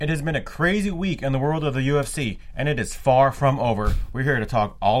It has been a crazy week in the world of the UFC, and it is far from over. We're here to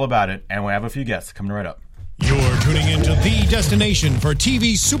talk all about it, and we have a few guests coming right up. You're tuning into the destination for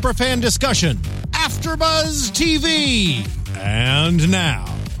TV superfan discussion, AfterBuzz TV. And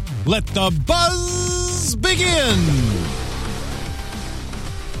now, let the buzz begin.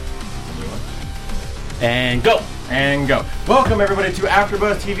 And go. And go. Welcome, everybody, to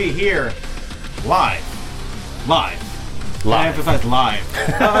AfterBuzz TV here, live. I emphasize live.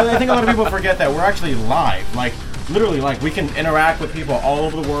 I think a lot of people forget that we're actually live. Like, literally, like, we can interact with people all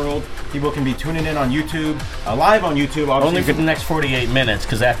over the world. People can be tuning in on YouTube, live on YouTube. Obviously. Only for the next 48 minutes,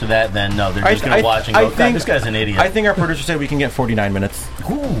 because after that, then, no, they're just going to watch and go, God, this guy's an idiot. I think our producer said we can get 49 minutes.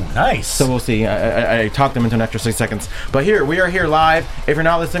 Ooh, nice. So we'll see. I talked them into an extra 6 seconds. But here, we are here live. If you're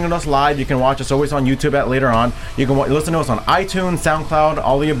not listening to us live, you can watch us always on YouTube later on. You can listen to us on iTunes, SoundCloud,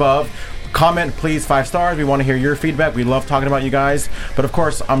 all the above. Comment, please, 5 stars. We want to hear your feedback. We love talking about you guys. But, of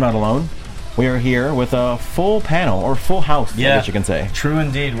course, I'm not alone. We are here with a full panel, or full house, I guess you can say. True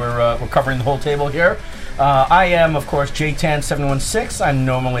indeed. We're covering the whole table here. I am, of course, JTAN716. I'm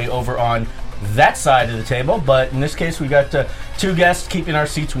normally over on that side of the table, but in this case, we got 2 guests keeping our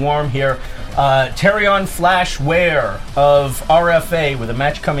seats warm here. Terrion Flash Ware of RFA with a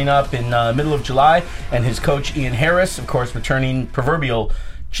match coming up in middle of July, and his coach Ian Harris, of course, returning proverbial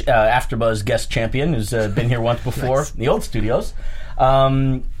AfterBuzz guest champion, who's been here once before in the old studios.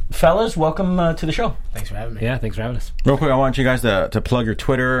 Fellas, welcome to the show. Thanks for having me. Yeah, thanks for having us. Real quick, I want you guys to plug your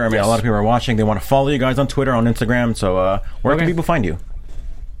Twitter. I mean, a lot of people are watching. They want to follow you guys on Twitter, on Instagram. So where can people find you?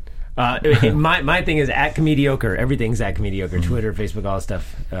 My thing is at Comediocre. Everything's at Comediocre. Twitter, Facebook, all that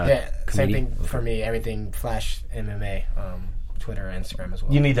stuff. Same thing for me. Everything Flash MMA, Twitter, Instagram as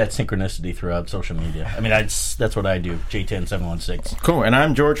well. You need that synchronicity throughout social media. I mean, that's what I do. JTAN716. Cool. And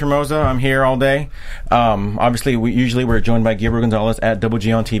I'm George Hermosa. I'm here all day. Obviously, we're joined by Gabriel Gonzalez at Double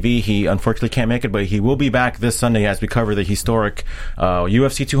G on TV. He unfortunately can't make it, but he will be back this Sunday as we cover the historic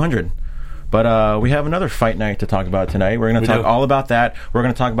UFC 200. But we have another fight night to talk about tonight. We're going to talk all about that. We're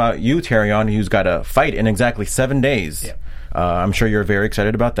going to talk about you, Terrion, who's got a fight in exactly 7 days. Yep. I'm sure you're very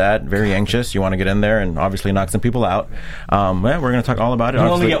excited about that, very anxious. You want to get in there and obviously knock some people out. We're going to talk all about it. You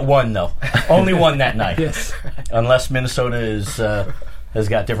only get one, though. Only one that night. Yes. Unless Minnesota has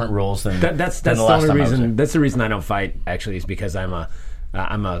got different rules than that's than the last only time reason. That's the reason I don't fight. Actually, is because I'm a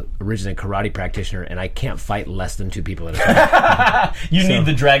originally karate practitioner, and I can't fight less than 2 people at a time. You need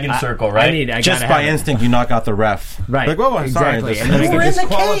the dragon circle, right? I just by instinct, you knock out the ref. Right. Like, whoa, I'm exactly. sorry. And then I get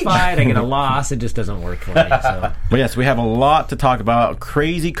disqualified, I get a loss. It just doesn't work for me. So. But yes, we have a lot to talk about.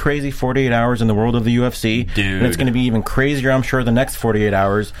 Crazy 48 hours in the world of the UFC. Dude. And it's going to be even crazier, I'm sure, the next 48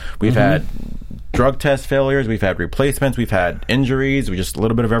 hours. We've had drug test failures, we've had replacements, we've had injuries, just a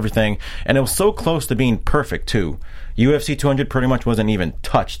little bit of everything. And it was so close to being perfect, too. UFC 200 pretty much wasn't even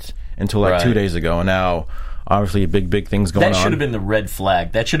touched until 2 days ago. And now, obviously, big things going on. That should have been the red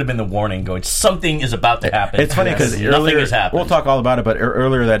flag. That should have been the warning going, something is about to happen. It's funny because nothing has happened. We'll talk all about it, but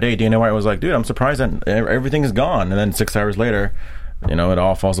earlier that day, Dana White was like, dude, I'm surprised that everything is gone. And then 6 hours later, it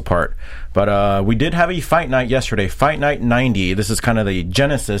all falls apart. But we did have a fight night yesterday, Fight Night 90. This is kind of the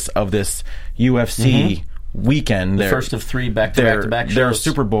genesis of this UFC weekend. The first of 3 back-to-back shows. Their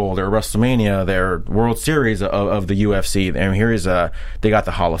Super Bowl, their WrestleMania, their World Series of the UFC. And here's they got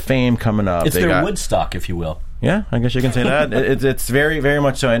the Hall of Fame coming up. It's their Woodstock, if you will. Yeah, I guess you can say that. It's very, very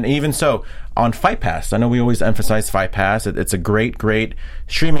much so. And even so, on Fight Pass, I know we always emphasize Fight Pass. It's a great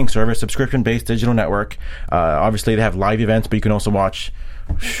streaming service, subscription-based digital network. Obviously, they have live events, but you can also watch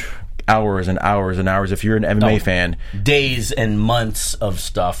hours and hours and hours if you're an MMA fan. Days and months of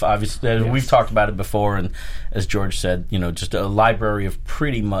stuff. Obviously, we've talked about it before, and as George said, just a library of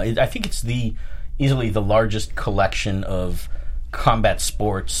pretty much. I think it's easily the largest collection of combat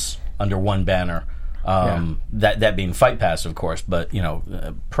sports under one banner. That being Fight Pass, of course, but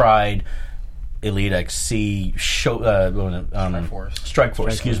Pride, Elite XC, Strike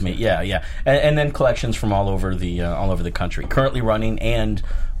Force. Excuse me. Yeah. And then collections from all over the country, currently running, and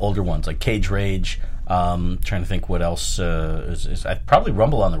older ones like Cage Rage. Trying to think what else is probably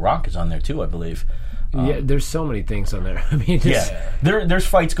Rumble on the Rock is on there too, I believe. There's so many things on there. I mean, there's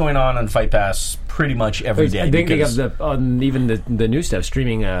fights going on Fight Pass pretty much every day. I think they have even the new stuff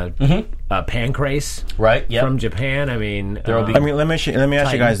streaming. Pancrase, right? Yep. From Japan. I mean, let me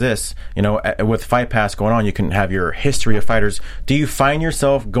ask you guys this. With Fight Pass going on, you can have your history of fighters. Do you find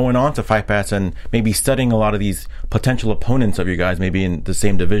yourself going on to Fight Pass and maybe studying a lot of these potential opponents of you guys, maybe in the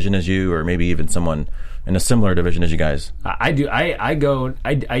same division as you, or maybe even someone in a similar division as you guys? I do.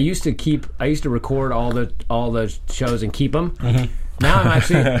 I used to record all the shows and keep them. Now I'm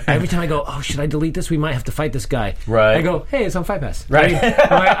actually, every time I go, oh, should I delete this? We might have to fight this guy. Right. I go, hey, it's on Fight Pass. Right.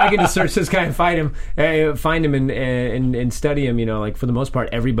 I can just search this guy and find him and study him. Like for the most part,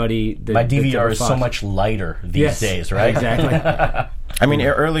 everybody. My DVR is so much lighter these days, right? Exactly. I mean,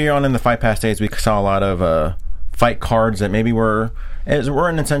 earlier on in the Fight Pass days, we saw a lot of fight cards that maybe weren't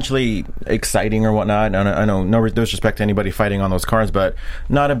essentially exciting or whatnot. And I know no disrespect to anybody fighting on those cards, but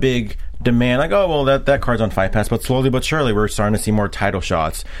not a big demand. Like, oh, well, that card's on Fight Pass. But slowly but surely, we're starting to see more title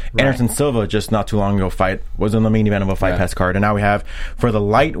shots. Right. Anderson Silva, just not too long ago, was in the main event of a Fight Pass card. And now we have, for the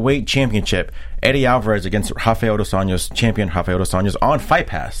lightweight championship, Eddie Alvarez against Rafael dos Anjos, champion Rafael dos Anjos, on Fight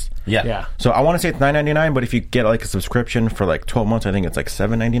Pass. Yeah. So I want to say it's $9.99, but if you get like a subscription for like 12 months, I think it's like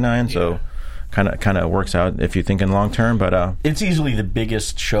 $7.99. So kind of works out if you're thinking long term. But it's easily the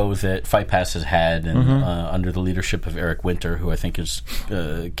biggest show that Fight Pass has had, and under the leadership of Eric Winter, who I think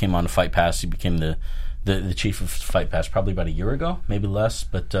came on to Fight Pass. He became the chief of Fight Pass probably about a year ago, maybe less.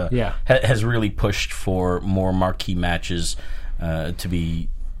 But has really pushed for more marquee matches to be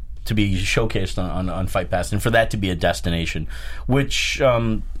showcased on Fight Pass, and for that to be a destination. Which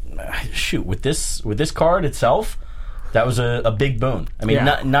with this card itself, that was a big boon. I mean,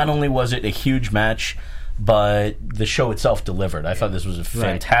 not only was it a huge match, but the show itself delivered. I thought this was a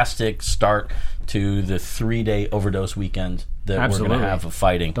fantastic start to the 3-day Overdose weekend that we're going to have of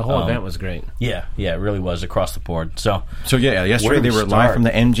fighting. The whole event was great. Yeah, it really was across the board. So yesterday they were live from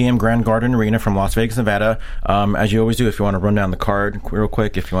the MGM Grand Garden Arena from Las Vegas, Nevada. As you always do, if you want to run down the card real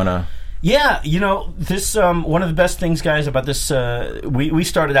quick, if you want to... Yeah, this one of the best things, guys, about this. We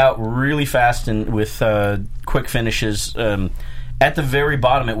started out really fast and with quick finishes. At the very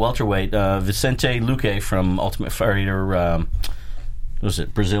bottom at welterweight, Vicente Luque from Ultimate Fighter. What was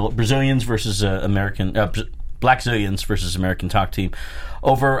it? Brazilians versus American. Black Zillions versus American Top Team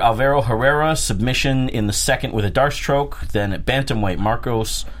over Alvaro Herrera, submission in the second with a dart stroke. Then at bantamweight,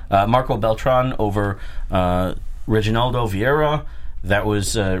 Marco Beltran over Reginaldo Vieira. That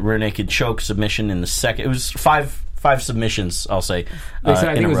was rear naked choke submission in the second. It was five submissions, I'll say. I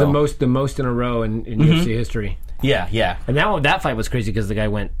think it was the most in a row in UFC history. Yeah. And that fight was crazy because the guy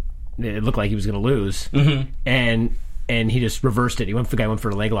went. It looked like he was going to lose, and he just reversed it. The guy went for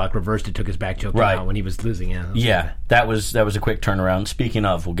a leg lock, reversed it, took his back choke out when he was losing. That was a quick turnaround. Speaking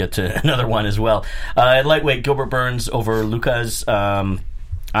of, we'll get to another one as well. At lightweight, Gilbert Burns over Lucas.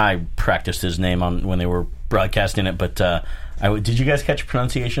 I practiced his name when they were broadcasting it, but. Did you guys catch a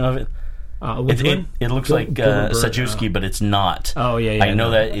pronunciation of it? It looks like Sajewski, but it's not. Oh, yeah. I know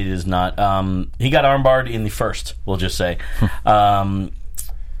that it is not. He got armbarred in the first, we'll just say.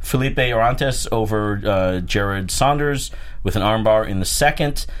 Felipe Orantes over Jared Saunders with an armbar in the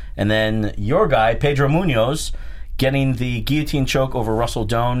second. And then your guy, Pedro Munoz, getting the guillotine choke over Russell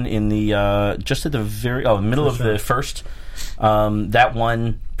Doan in the just at the middle of the first. That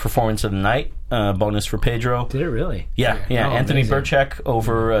one performance of the night. Bonus for Pedro. Did it really? Yeah. Anthony Burchak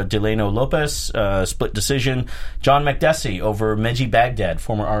over Delano Lopez, split decision. John Makdessi over Meji Baghdad,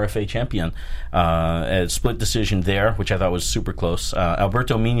 former RFA champion, split decision there, which I thought was super close.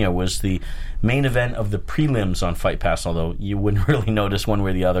 Alberto Mina was the main event of the prelims on Fight Pass, although you wouldn't really notice one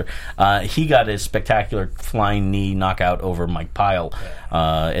way or the other. He got a spectacular flying knee knockout over Mike Pyle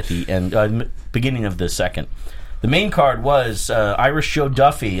at the end, beginning of the second. The main card was Irish Joe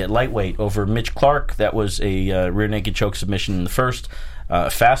Duffy at lightweight over Mitch Clark. That was a rear naked choke submission in the first. I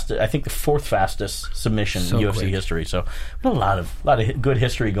think the fourth fastest submission in UFC history. So a lot of good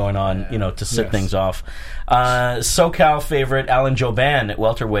history going on, to set things off. SoCal favorite Alan Jouban at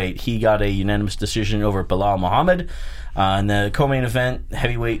welterweight. He got a unanimous decision over Bilal Muhammad. In the co-main event,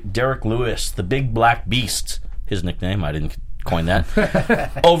 heavyweight Derek Lewis, the Big Black Beast, his nickname. I didn't coin that,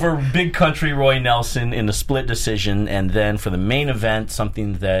 over Big Country Roy Nelson in the split decision. And then for the main event,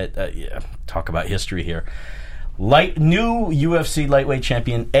 something that talk about history here, new UFC lightweight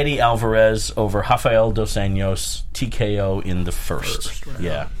champion Eddie Alvarez over Rafael dos Anjos, TKO in the first.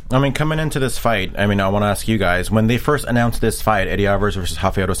 Yeah. I mean, coming into this fight, I want to ask you guys, when they first announced this fight, Eddie Alvarez versus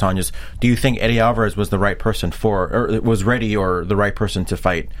Rafael dos Anjos, do you think Eddie Alvarez was the right person was ready or the right person to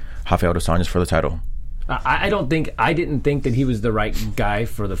fight Rafael dos Anjos for the title? I didn't think that he was the right guy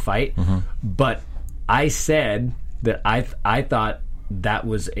for the fight, but I said that I thought that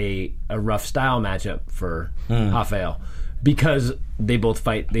was a rough style matchup for Rafael because they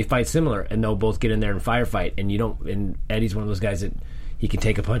fight similar and they'll both get in there and firefight, and Eddie's one of those guys that he can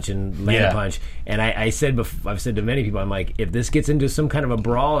take a punch and land a punch. And I've said to many people, I'm like, if this gets into some kind of a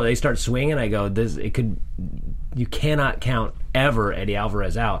brawl or they start swinging, I go, you cannot count ever Eddie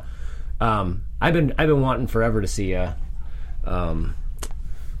Alvarez out. I've been wanting forever to see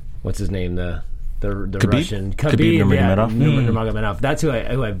what's his name, the Khabib? Russian Khabib Nurmagomedov? Nurmagomedov. That's who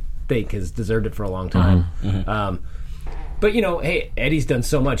I think has deserved it for a long time. But hey, Eddie's done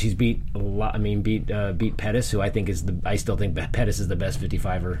so much. He's beat a lot. I mean, beat Pettis, who I think I still think Pettis is the best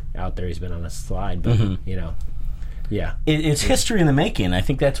 55er out there. He's been on a slide, but yeah, it's history in the making. I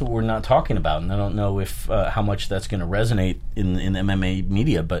think that's what we're not talking about, and I don't know if how much that's going to resonate in the MMA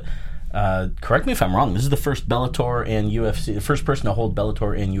media. But correct me if I'm wrong. This is the first Bellator and UFC, the first person to hold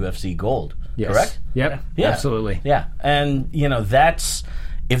Bellator and UFC gold. Yes. Correct? Yep. Yeah. Absolutely. Yeah, and that's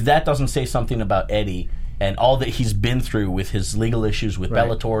if that doesn't say something about Eddie and all that he's been through with his legal issues with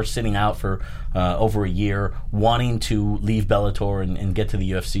Bellator, sitting out for over a year, wanting to leave Bellator and get to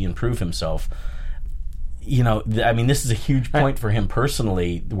the UFC and prove himself. This is a huge point for him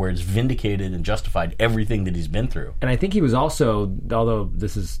personally, where it's vindicated and justified everything that he's been through. And I think he was also, although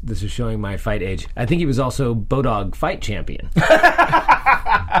this is showing my fight age, I think he was also Bodog Fight Champion,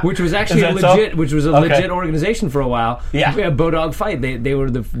 which was actually legit. So? Which was a legit organization for a while. Yeah, Bodog Fight. They were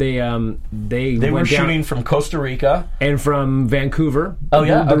were shooting from Costa Rica and from Vancouver. Oh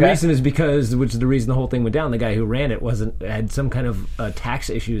yeah, the reason is because, which is the reason the whole thing went down. The guy who ran it had some kind of tax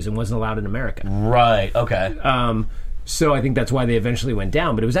issues and wasn't allowed in America. Right. Okay. So I think that's why they eventually went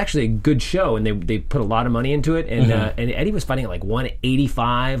down. But it was actually a good show, and they put a lot of money into it. And and Eddie was fighting at like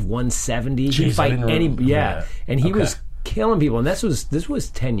 185, 170. Jeez, He'd fight and he was killing people. And this was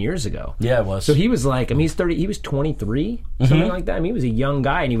 10 years ago. Yeah, it was. So he was like, he's 30. He was 23, something like that. He was a young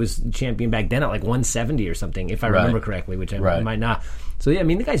guy, and he was champion back then at like 170 or something, if I remember correctly, which I might not. So yeah,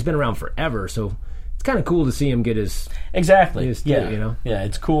 the guy's been around forever. So it's kind of cool to see him get his Yeah,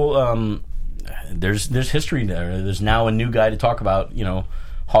 it's cool. There's history there. There's now a new guy to talk about,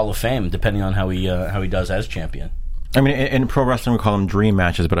 Hall of Fame, depending on how he does as champion. I mean, in pro wrestling, we call them dream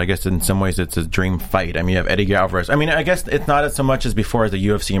matches, but I guess in some ways it's a dream fight. I mean, you have Eddie Alvarez. I mean, I guess it's not as so much as before as the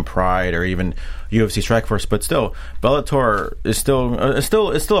UFC and Pride or even UFC Strikeforce, but still, Bellator is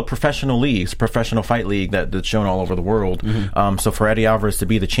still a professional league, it's a professional fight league that's shown all over the world. So for Eddie Alvarez to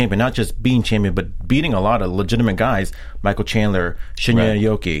be the champion, not just being champion, but beating a lot of legitimate guys, Michael Chandler, Shinya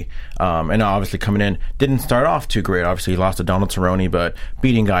Aoki, and obviously coming in, didn't start off too great. Obviously, he lost to Donald Cerrone, but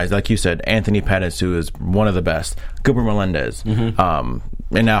beating guys, like you said, Anthony Pettis, who is one of the best, Gilbert Melendez,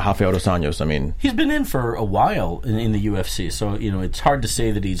 and now Rafael dos Anjos. I mean, he's been in for a while in the UFC, so it's hard to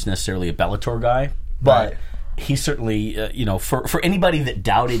say that he's necessarily a Bellator guy, but he certainly, for anybody that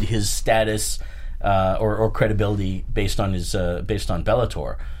doubted his status or credibility based on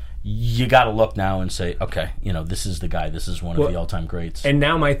Bellator, you got to look now and say, okay, this is the guy. This is one of the all-time greats. And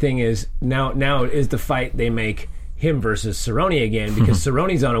now my thing is, now is the fight they make him versus Cerrone again, because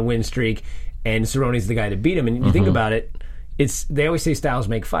Cerrone's on a win streak, and Cerrone's the guy to beat him. And you think about it, they always say styles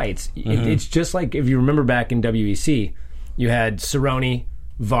make fights. It's just like, if you remember back in WEC, you had Cerrone,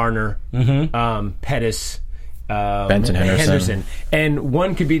 Varner, Pettis, Benson Henderson. And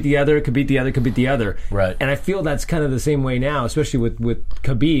one could beat the other, could beat the other, could beat the other. Right. And I feel that's kind of the same way now, especially with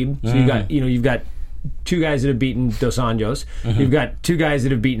Khabib. So you've got two guys that have beaten Dos Anjos. You've got two guys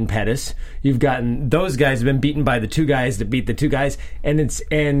that have beaten Pettis. You've gotten those guys have been beaten by the two guys that beat the two guys, and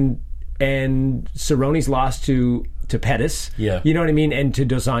Cerrone's lost to Pettis, you know what I mean, and to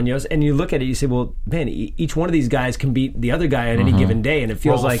Dos Anjos, and you look at it, you say, well, man, each one of these guys can beat the other guy on any given day, and it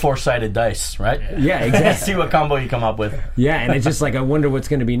feels like four-sided dice, right? Yeah, exactly. See what combo you come up with. Yeah, and it's just like, I wonder what's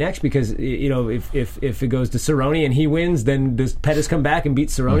going to be next, because if it goes to Cerrone and he wins, then does Pettis come back and beat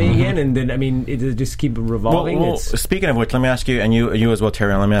Cerrone again, and then it just keep revolving. Well, speaking of which, let me ask you, and you as well,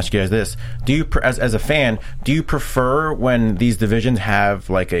 Terry, let me ask you guys this: do you, as a fan, do you prefer when these divisions have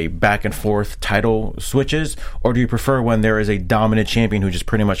like a back and forth title switches, or do you prefer when there is a dominant champion who just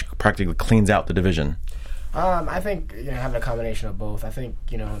pretty much practically cleans out the division? I think having a combination of both. I think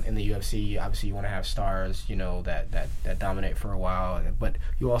in the UFC, obviously you want to have stars that dominate for a while, but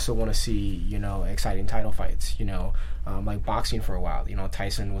you also want to see exciting title fights. Like boxing for a while.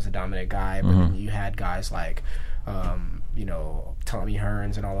 Tyson was a dominant guy, but then you had guys like Tommy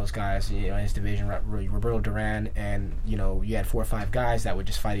Hearns and all those guys in his division, Roberto Duran, and you had 4 or 5 guys that would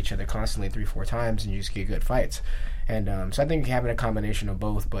just fight each other constantly 3-4 times, and you just get good fights. And so I think having a combination of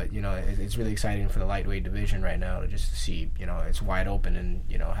both, but it's really exciting for the lightweight division right now to just see it's wide open and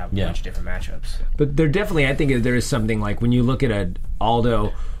have a bunch of different matchups. But there definitely, I think there is something like when you look at a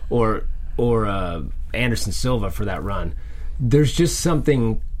Aldo or Anderson Silva for that run, there's just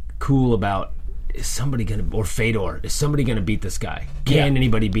something cool about, is somebody gonna, or Fedor, is somebody gonna beat this guy? Can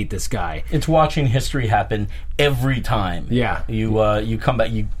anybody beat this guy? It's watching history happen every time. Yeah, you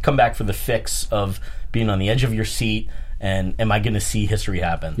come back for the fix of being on the edge of your seat And am I going to see history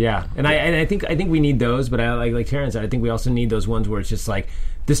happen? Yeah, and I think we need those, but I like Terrence said, I think we also need those ones where it's just like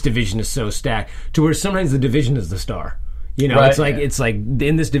this division is so stacked to where sometimes the division is the star. You know, Right. it's like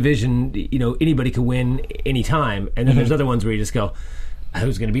in this division, you know, anybody could win any time, and then there's other ones where you just go,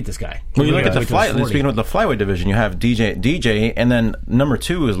 who's going to beat this guy? Well, you look at the Wait till it's 40. speaking of the flyweight division, you have DJ, and then number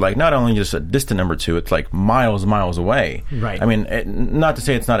 2 is like not only just a distant number 2, it's like miles away. Right. I mean, not to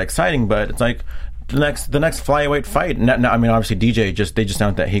say it's not exciting, but it's like the next flyweight fight. I mean, obviously DJ they just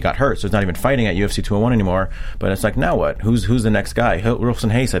announced that he got hurt, so he's not even fighting at UFC 201 anymore. But it's like, now what? Who's the next guy? Wilson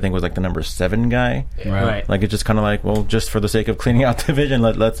Hayes, I think, was like the number 7 guy. Right. Like, it's just kind of like, well, just for the sake of cleaning out the division,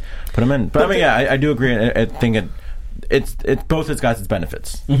 let's put him in. But I mean, yeah, I do agree. I think it's both its got its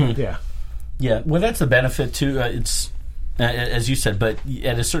benefits. Yeah. Yeah, well, that's the benefit too. It's as you said, but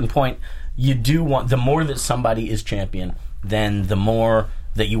at a certain point, you do want the more that somebody is champion, then the more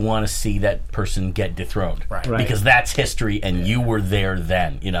that you want to see that person get dethroned, Right. Because that's history, and you were there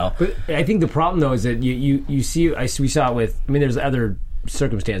then. You know, But I think the problem though is that you see we saw it with. I mean, there's other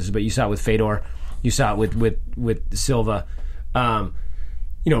circumstances, but you saw it with Fedor, you saw it with Silva,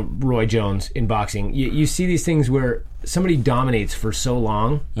 you know, Roy Jones in boxing. You see these things where somebody dominates for so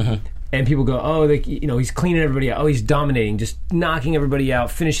long, and people go, oh, you know, he's cleaning everybody out. Oh, he's dominating, just knocking everybody out,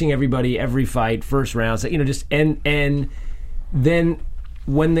 finishing everybody every fight, first rounds. You know, just and then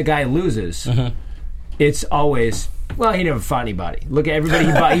when the guy loses, it's always, well, he never fought anybody. Look at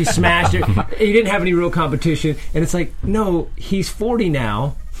everybody he smashed it. He didn't have any real competition, and it's like, no, he's 40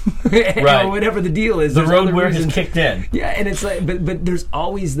 now. Right. Or whatever the deal is. the There's road other where reasons. has kicked in. Yeah, and it's like, but there's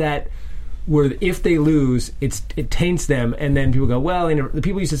always that where if they lose, it taints them, and then people go, well, the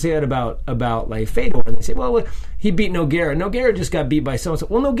people used to say that about like Fedor, and they say, well, he beat Nogueira. Nogueira just got beat by so and so.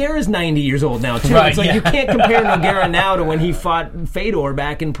 Well, Nogueira's 90 years old now too. Right, It's like yeah. you can't compare Nogueira now to when he fought Fedor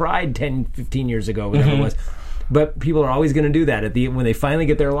back in Pride 10, 15 years ago, whatever it was. But people are always going to do that when they finally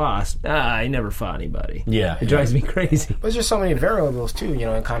get their loss. I never fought anybody. Yeah, It drives me crazy. There's just so many variables too, you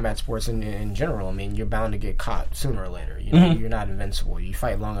know, in combat sports in general. I mean, you're bound to get caught sooner or later. You know, you're not invincible. You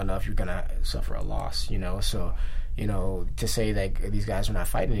fight long enough, you're gonna suffer a loss. You know, so you know, to say that these guys are not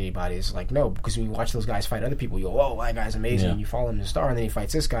fighting anybody is like, no, because when you watch those guys fight other people, you go, oh, that guy's amazing. Yeah. And you follow him as a star, and then he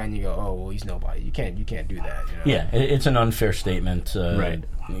fights this guy, and you go, oh, well, he's nobody. You can't do that. You know? Yeah, it's an unfair statement. Right.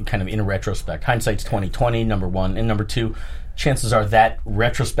 Kind of in retrospect, hindsight's 2020. Number one, and number two, chances are that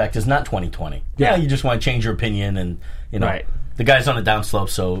retrospect is not 2020. Yeah. You just want to change your opinion, and you know, Right. the guy's on a downslope,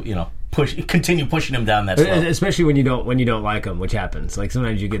 so you know, continue pushing him down that slope. Especially when you don't like them, which happens. Like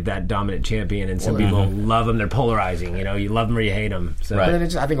sometimes you get that dominant champion, and some people love them. They're polarizing. You know, you love them or you hate them. So. Right. But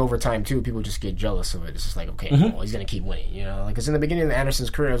then I think over time too, people just get jealous of it. It's just like, okay, well, he's gonna keep winning, you know. Like, because in the beginning of Anderson's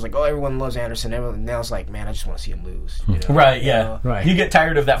career, it was like, oh, everyone loves Anderson. Now it's like, man, I just want to see him lose. You know? Right, You yeah. know? Right. You get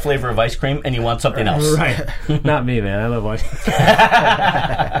tired of that flavor of ice cream, and you want something else. Right. Not me, man. I love watching.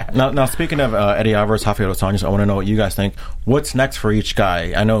 Now, speaking of Eddie Alvarez, Rafael dos Anjos, I want to know what you guys think. What's next for each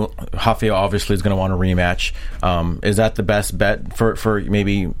guy? I know Rafael obviously is going to want a rematch. Is that the best bet for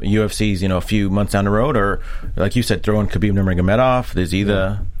maybe UFC's, a few months down the road? Or, like you said, throwing Khabib Nurmagomedov? Is he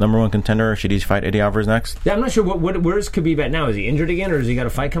the number one contender? Should he fight Eddie Alvarez next? Yeah, I'm not sure. Where's Khabib at now? Is he injured again, or has he got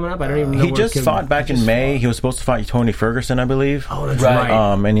a fight coming up? I don't even know. He just fought back in May. He was supposed to fight Tony Ferguson, I believe. Oh, that's Right.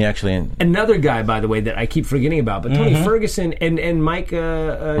 right. And he actually... Another guy, by the way, that I keep forgetting about, but Tony Ferguson and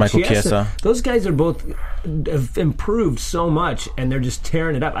Michael Chiesa. those guys are both have improved so much, and they're just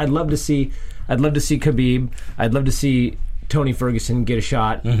tearing it up. I'd love to see Khabib. I'd love to see Tony Ferguson get a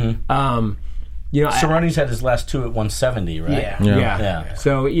shot. Cerrone's had his last two at 170, right? Yeah. Yeah.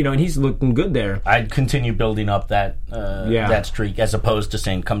 So and he's looking good there. I'd continue building up that streak as opposed to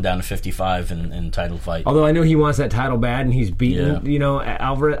saying come down to 55 and title fight. Although I know he wants that title bad, and he's beaten, Yeah.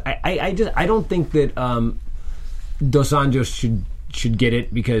 Alvarez. I don't think that Dos Anjos should get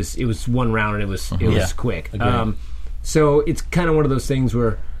it because it was one round and it was quick. Agreed. So it's kind of one of those things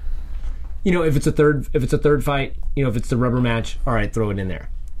where, if it's a third fight, if it's the rubber match, all right, throw it in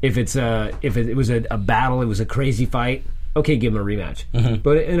there. If it was a battle, it was a crazy fight, okay, give him a rematch.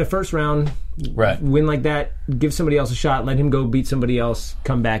 But in a first round, win like that, give somebody else a shot, let him go beat somebody else,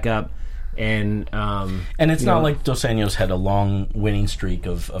 come back up. And it's not like Dos Anjos had a long winning streak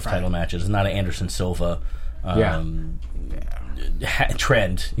of title matches. It's not an Anderson Silva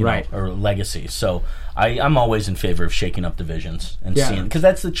trend, or legacy. So I'm always in favor of shaking up divisions and seeing, because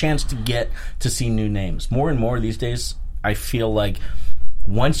that's the chance to get to see new names. More and more these days, I feel like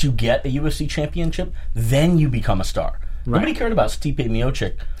once you get a UFC championship, then you become a star. Right. Nobody cared about Stipe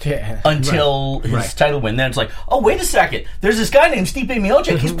Miocic until his title win. Then it's like, oh, wait a second. There's this guy named Stipe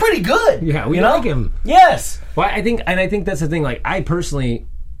Miocic. He's pretty good. Yeah, we like him. Yes. Well, I think that's the thing. Like, I personally,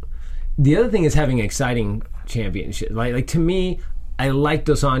 the other thing is having exciting championship. Like to me, I like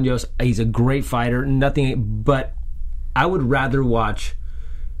Dos Anjos. He's a great fighter. Nothing, but I would rather watch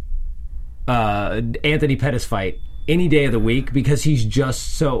Anthony Pettis fight any day of the week because he's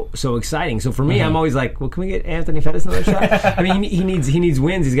just so exciting. So for me, I'm always like, well, can we get Anthony Pettis another shot? I mean, he needs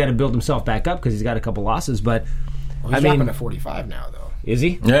wins. He's got to build himself back up because he's got a couple losses. But Well, he's dropping to 45 now, though. Is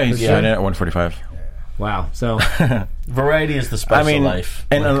he? Yeah, he's at 145. Wow. So variety is the spice of life.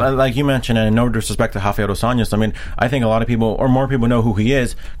 And like you mentioned, and no disrespect to Rafael Dos Anjos, I mean, I think a lot of people, or more people, know who he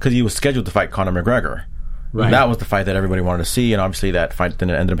is because he was scheduled to fight Conor McGregor. Right. That was the fight that everybody wanted to see, and obviously that fight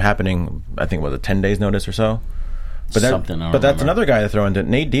didn't end up happening. I think was a 10 days notice or so. But that's another guy to throw into.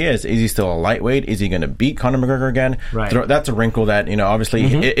 Nate Diaz, is he still a lightweight? Is he going to beat Conor McGregor again? Right. That's a wrinkle that, obviously,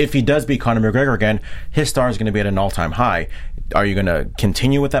 if he does beat Conor McGregor again, his star is going to be at an all-time high. Are you going to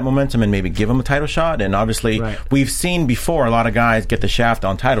continue with that momentum and maybe give him a title shot? And obviously, we've seen before a lot of guys get the shaft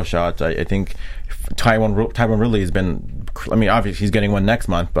on title shots. I think Tyron Woodley has been. I mean, obviously he's getting one next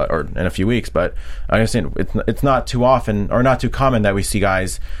month, or in a few weeks. But I understand it's not too often or not too common that we see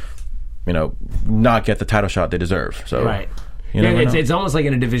guys, not get the title shot they deserve. So right, it's almost like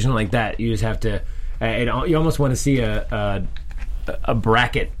in a division like that, you just have to. You almost want to see a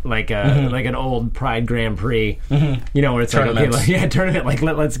bracket like an old Pride Grand Prix, where it's tournaments. Tournament. Like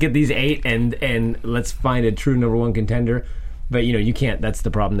let's get these 8 and let's find a true number one contender. But you can't. That's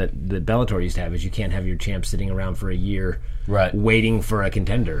the problem that Bellator used to have is you can't have your champ sitting around for a year, waiting for a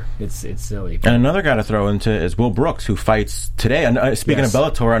contender. It's silly. And another guy to throw into is Will Brooks, who fights today. And speaking of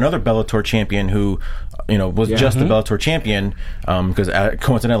Bellator, another Bellator champion who, was just the Bellator champion because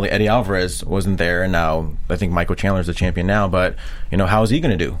coincidentally Eddie Alvarez wasn't there, and now I think Michael Chandler's the champion now. But how is he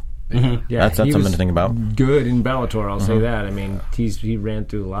going to do? Yeah, that's something to think about. Good in Bellator, I'll say that. I mean, he ran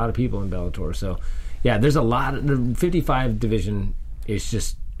through a lot of people in Bellator, so. Yeah, there's a lot. The 55 division is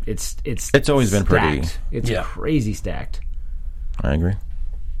just it's always been pretty. It's crazy stacked. I agree.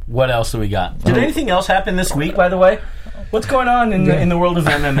 What else do we got? Did anything else happen this week, by the way? What's going on in the world of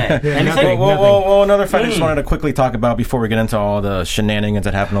MMA? Anything? Well, another fight I just wanted to quickly talk about before we get into all the shenanigans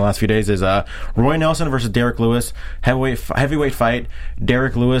that happened the last few days is Roy Nelson versus Derek Lewis, heavyweight fight.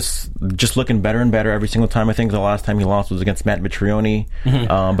 Derek Lewis just looking better and better every single time. I think the last time he lost was against Matt Mitrione.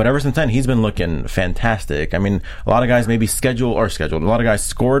 But ever since then, he's been looking fantastic. I mean, a lot of guys maybe scheduled. A lot of guys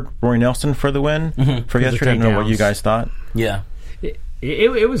scored Roy Nelson for the win for yesterday. I don't know what you guys thought. Yeah.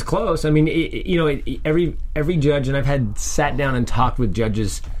 It was close. I mean, every judge, and I've had sat down and talked with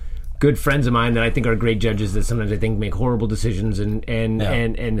judges, good friends of mine that I think are great judges that sometimes I think make horrible decisions, and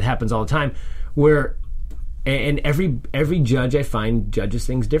it happens all the time. And every judge I find judges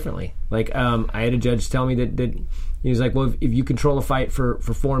things differently. Like I had a judge tell me that he was like, well, if you control a fight for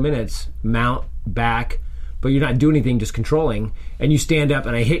 4 minutes, mount back, but you're not doing anything, just controlling, and you stand up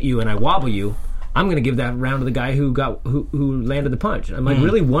and I hit you and I wobble you, I'm going to give that round to the guy who landed the punch. I'm like,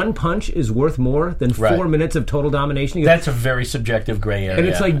 really, one punch is worth more than 4 minutes of total domination? That's a very subjective gray area. And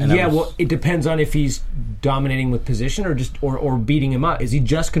it's like, well, it depends on if he's dominating with position or just or beating him up. Is he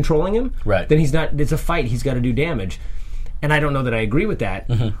just controlling him? Right. Then he's not. It's a fight. He's got to do damage. And I don't know that I agree with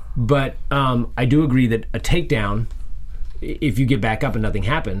that, but I do agree that a takedown, if you get back up and nothing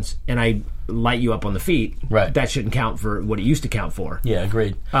happens, and I light you up on the feet, that shouldn't count for what it used to count for. Yeah,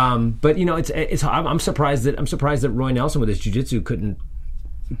 agreed. But it's I'm surprised that Roy Nelson with his jiu-jitsu couldn't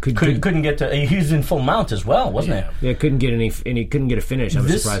get to. He was in full mount as well, wasn't he? Yeah, couldn't get couldn't get a finish. I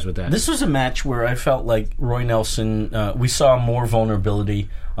was surprised with that. This was a match where I felt like Roy Nelson. We saw more vulnerability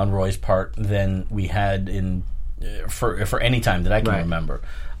on Roy's part than we had in for any time that I can remember.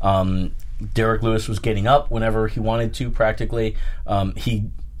 Derek Lewis was getting up whenever he wanted to. Practically, he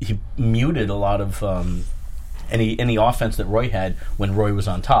muted a lot of any offense that Roy had when Roy was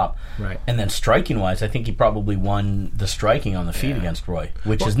on top. Right. And then striking wise, I think he probably won the striking on the feet against Roy,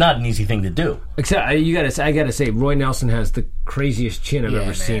 which is not an easy thing to do. Except I gotta say, Roy Nelson has the craziest chin I've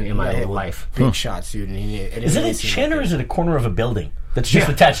ever seen in my whole life. Big shots, dude. Is it a chin or is it a corner of a building that's just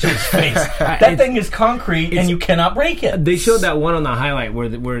attached to his face? That thing is concrete and you cannot break it. They showed that one on the highlight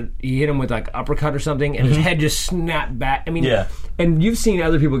where he hit him with like uppercut or something and his head just snapped back. I mean, and you've seen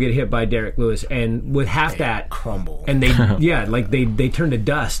other people get hit by Derek Lewis and with half that crumble. And they they turned to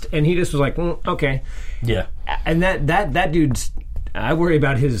dust and he just was like, okay. Yeah. And that dude's, I worry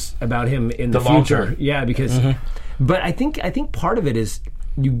about him in the future. Long-term. Yeah, because but I think part of it is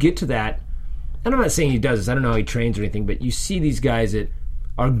you get to that. And I'm not saying he does this. I don't know how he trains or anything, but you see these guys that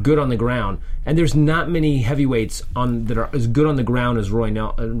are good on the ground, and there's not many heavyweights that are as good on the ground as Roy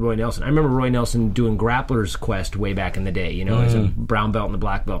Nelson. I remember Roy Nelson doing Grappler's Quest way back in the day, as a brown belt and a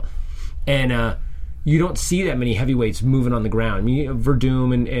black belt. And you don't see that many heavyweights moving on the ground. I mean,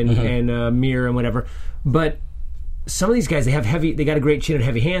 Verdum and Mir and whatever. But some of these guys, they got a great chin and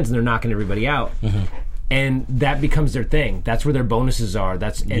heavy hands, and they're knocking everybody out. And that becomes their thing. That's where their bonuses are.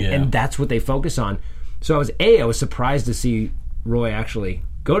 And that's what they focus on. So I was surprised to see Roy actually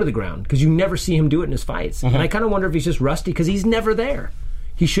go to the ground, because you never see him do it in his fights. And I kind of wonder if he's just rusty, because he's never there.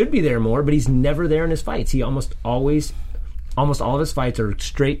 He should be there more, but he's never there in his fights. He almost all of his fights are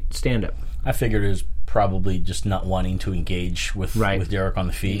straight stand-up. I figured it was probably just not wanting to engage with Derek on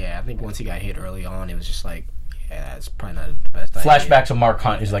the feet. Yeah, I think once he got hit early on, it was just like, yeah, it's probably not the best idea. Flashback to Mark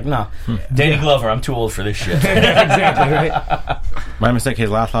Hunt. He's like, no, Danny Glover, I'm too old for this shit. Exactly, right? My mistake. His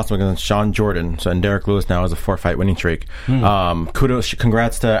last loss was against Sean Jordan. So, and Derek Lewis now has a 4-fight winning streak.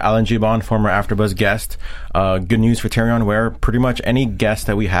 Congrats to Alan Gibon, former AfterBuzz guest. Good news for Terrion Ware. Pretty much any guest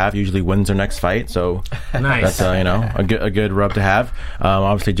that we have usually wins their next fight. So nice. That's a good rub to have.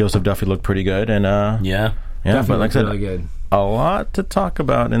 Obviously, Joseph Duffy looked pretty good, and Duffy but like I said, really good. A lot to talk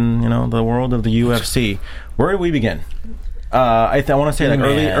about in the world of the UFC. Where do we begin? I want to say like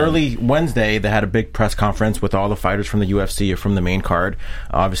early Wednesday they had a big press conference with all the fighters from the UFC or from the main card.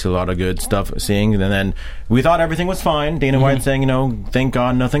 Obviously a lot of good stuff seeing, and then we thought everything was fine. Dana White saying, thank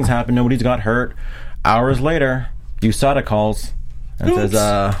God nothing's happened, nobody's got hurt. Hours later, USADA calls and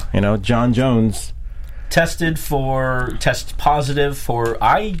says, John Jones test positive for,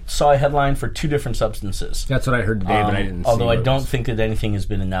 I saw a headline for 2 different substances. That's what I heard today, but I didn't see although I those. don't think that anything has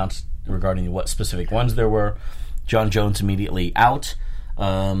been announced regarding what specific ones there were. John Jones immediately out.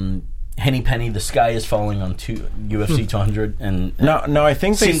 Henny Penny, the sky is falling on UFC 200, and no, I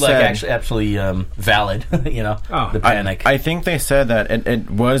think they seemed said, like actually absolutely valid. The panic. I think they said that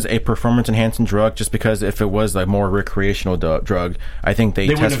it was a performance enhancing drug, just because if it was like more recreational drug, I think they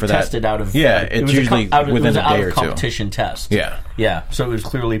test for that. Tested out of it's usually within a day or two. Competition test. Yeah. So it was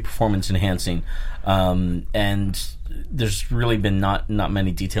clearly performance enhancing, and there's really been not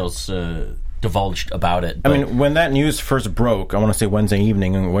many details divulged about it. I mean, when that news first broke, I want to say Wednesday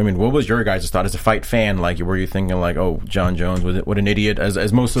evening, what was your guys' thought as a fight fan? Like, were you thinking like, oh, John Jones, what an idiot,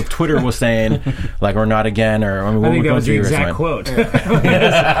 as most of Twitter was saying, like, or not again, or I think that was the exact quote.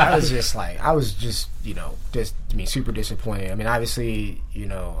 I was just super disappointed. I mean, obviously,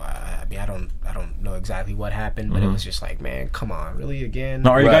 I don't know exactly what happened, but it was just like, man, come on, really again?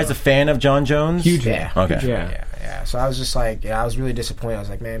 Now, are you guys a fan of John Jones? Huge. Yeah. Okay. Yeah. So I was just like, I was really disappointed. I was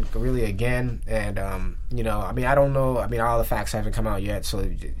like, man, really again? And I don't know. I mean, all the facts haven't come out yet, so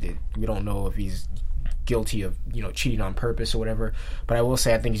we don't know if he's guilty of cheating on purpose or whatever. But I will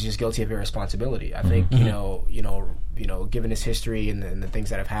say, I think he's just guilty of irresponsibility. I think given his history and the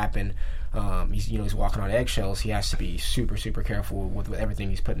things that have happened, he's walking on eggshells. He has to be super, super careful with everything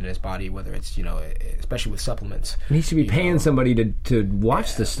he's putting in his body, whether it's especially with supplements. He needs to be paying somebody to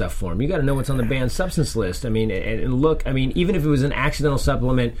watch this stuff for him. You got to know what's on the banned substance list. I mean, and look, I mean, even if it was an accidental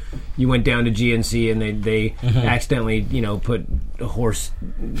supplement, you went down to GNC and they accidentally put horse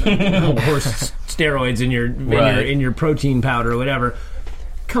steroids in your protein powder or whatever.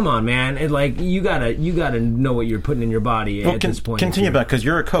 Come on, man! You gotta know what you're putting in your body at this point. Continue back, because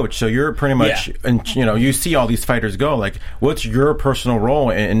you're a coach, so you're pretty much, and you see all these fighters go. Like, what's your personal role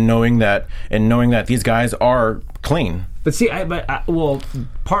in knowing that these guys are clean? But see,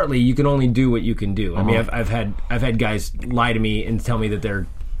 partly you can only do what you can do. I mean, I've had guys lie to me and tell me that they're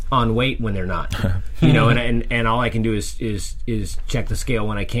on weight when they're not, and all I can do is check the scale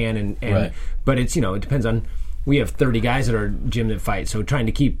when I can, and right. But it's it depends on. We have 30 guys at our gym that fight, so trying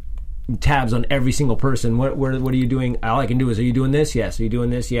to keep tabs on every single person. What are you doing? All I can do is, are you doing this? Yes. Are you doing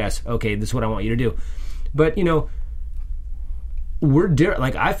this? Yes. Okay, this is what I want you to do. But we're different.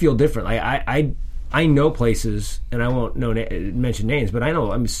 Like, I feel different. Like I know places, and I won't mention names, but I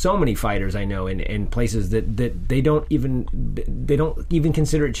know so many fighters I know in places that they don't even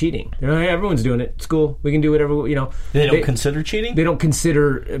consider it cheating. They're like, hey, everyone's doing it. It's cool. We can do whatever. They don't consider cheating. They don't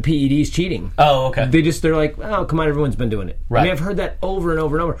consider PEDs cheating. Oh, okay. They're like, oh, come on, everyone's been doing it. Right. I mean, I've heard that over and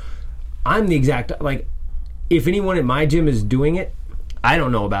over and over. I'm the exact if anyone at my gym is doing it, I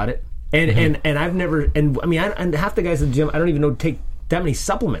don't know about it, and I've never. And I mean, and half the guys at the gym, I don't even know take that many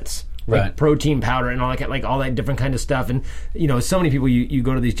supplements. Like right. protein powder and all that, like all that different kind of stuff, and so many people you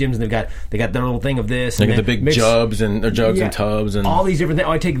go to these gyms and they got their little thing of this, like the big jugs and tubs and all these different things.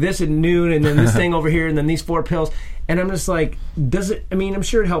 Oh, I take this at noon, and then this thing over here, and then these 4 pills, and I'm just like, does it? I mean, I'm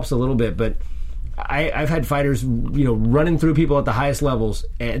sure it helps a little bit, but I've had fighters, running through people at the highest levels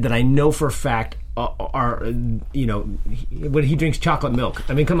that I know for a fact are when he drinks chocolate milk.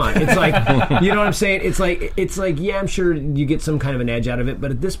 I mean, come on, it's like, you know what I'm saying? It's like, yeah, I'm sure you get some kind of an edge out of it,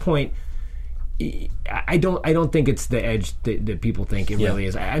 but at this point, I don't think it's the edge that people think it really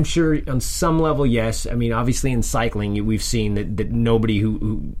is. I'm sure on some level, yes. I mean, obviously in cycling, we've seen that nobody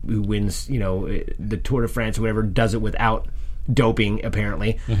who wins, the Tour de France or whatever does it without doping,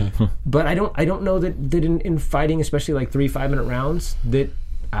 apparently. But I don't know that in fighting, especially like 3 5-minute rounds, that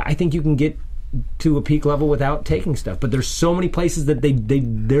I think you can get to a peak level without taking stuff. But there's so many places that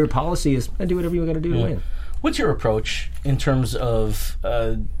their policy is do whatever you got to do to win. What's your approach in terms of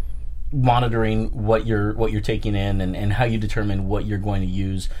monitoring what you're taking in and how you determine what you're going to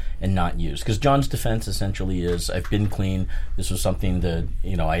use and not use? Because John's defense essentially is, I've been clean. This was something that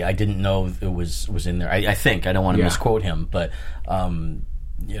I didn't know it was in there. I think I don't want to misquote him, but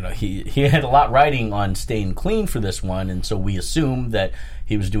he had a lot riding on staying clean for this one, and so we assume that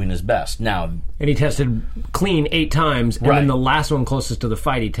he was doing his best. Now, and he tested clean 8 times, and then the last one closest to the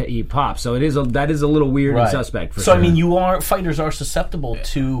fight, he popped. So that is a little weird and suspect. For so sure. I mean, fighters are susceptible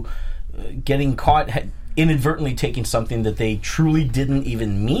to getting caught inadvertently taking something that they truly didn't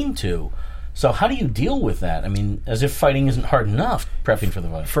even mean to. So how do you deal with that? I mean, as if fighting isn't hard enough prepping for the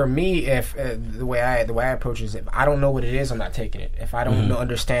fight. For me, if the way I approach it is, if I don't know what it is, I'm not taking it. If I don't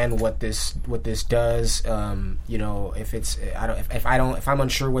understand what this does, if I'm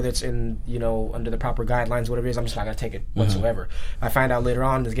unsure whether it's in under the proper guidelines, whatever it is, I'm just not gonna take it whatsoever. If I find out later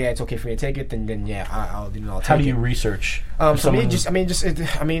on it's okay for me to take it, then I'll take it. How do you research? For me,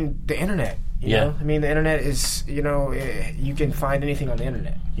 the internet. You know? I mean, the internet is, you can find anything on the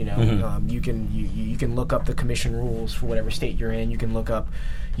internet. You can look up the commission rules for whatever state you're in. You can look up,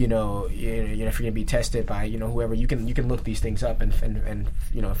 if you're going to be tested by, whoever. You can look these things up and find it.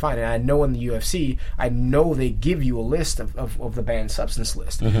 And I know in the UFC, I know they give you a list of the banned substance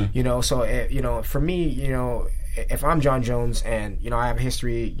list. So for me, if I'm John Jones and I have a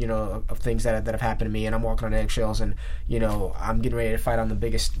history of things that have happened to me, and I'm walking on eggshells, and I'm getting ready to fight on the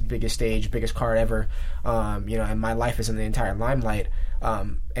biggest stage, biggest card ever, and my life is in the entire limelight.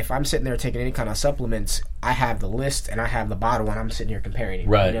 If I'm sitting there taking any kind of supplements, I have the list and I have the bottle, and I'm sitting here comparing it.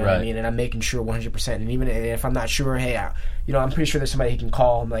 Right, what I mean? And I'm making sure 100%. And even if I'm not sure, hey, I'm pretty sure there's somebody he can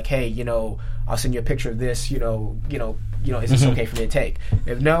call. I'm like, hey, I'll send you a picture of this. Is this okay for me to take?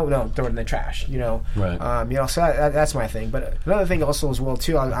 If no, throw it in the trash. Right. So that's my thing. But another thing also as well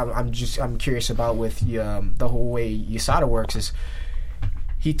too, I'm curious about with the whole way USADA works is,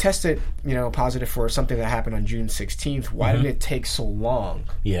 he tested, positive for something that happened on June 16th. Why did it take so long?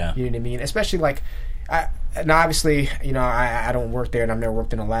 Yeah. You know what I mean? Especially now obviously, I don't work there, and I've never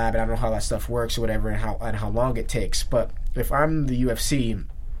worked in a lab, and I don't know how that stuff works or whatever, and how long it takes. But if I'm the UFC,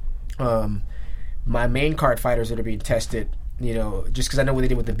 my main card fighters that are being tested, just because I know what they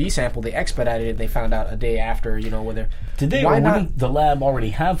did with the B sample, they expedited it. They found out a day after, whether did they? Why not? The lab already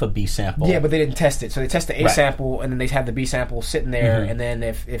have a B sample? Yeah, but they didn't test it. So they test the A sample, and then they have the B sample sitting there. And then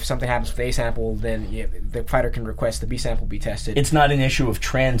if something happens with the A sample, then the fighter can request the B sample be tested. It's not an issue of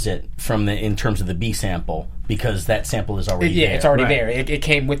transit in terms of the B sample, because that sample is already there. It's already there. It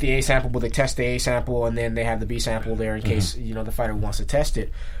came with the A sample, but they test the A sample, and then they have the B sample there in case the fighter wants to test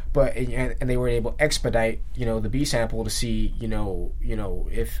it. But and they were able to expedite the B sample to see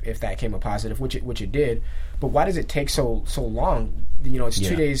if that came up positive, which it did. But why does it take so long?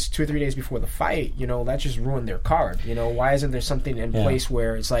 It's 2 or 3 days before the fight. That just ruined their card. Why isn't there something in place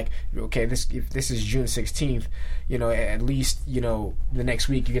where it's like, okay, if this is June 16th, at least the next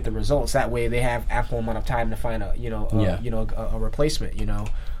week you get the results. That way they have ample amount of time to find a replacement.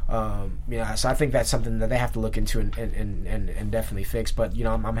 So I think that's something that they have to look into and definitely fix. But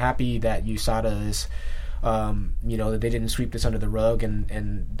I'm happy that USADA is, that they didn't sweep this under the rug,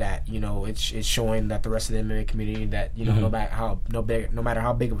 and that it's showing that the rest of the MMA community that no matter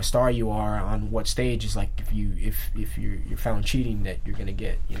how big of a star you are on what stage, is like if you're found cheating, that you're gonna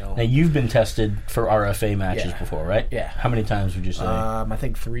get. Now you've been tested for RFA matches before, right? Yeah. How many times would you say? I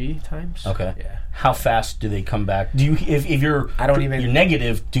think 3 times. Okay. Yeah. How fast do they come back? Do you if you're you're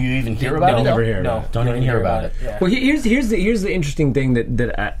negative? Do you even hear about it? Never hear. No, don't even hear about it. Yeah. Well, here's the interesting thing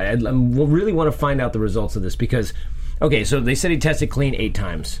that I really want to find out the results of this, because okay, so they said he tested clean 8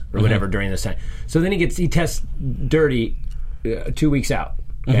 times or whatever during this time. So then he tests dirty 2 weeks out.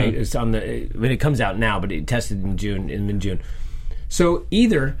 Okay, it's on when it comes out now, but it tested in June. So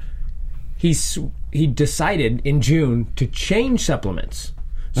either he decided in June to change supplements.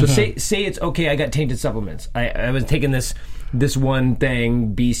 So say it's okay, I got tainted supplements. I was taking this one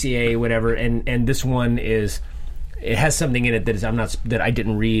thing, BCA, whatever, and this one it has something in it that I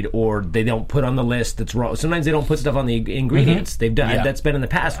didn't read, or they don't put on the list that's wrong. Sometimes they don't put stuff on the ingredients. They've done that's been in the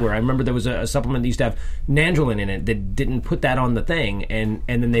past, where I remember there was a supplement that used to have nandrolone in it that didn't put that on the thing, and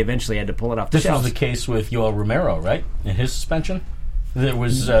then they eventually had to pull it off the This shelves. was the case with Yoel Romero, right? In his suspension? There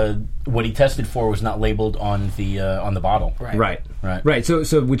was what he tested for was not labeled on the bottle. Right.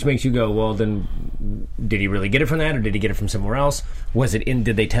 So which makes you go, well, then did he really get it from that, or did he get it from somewhere else? Was it in?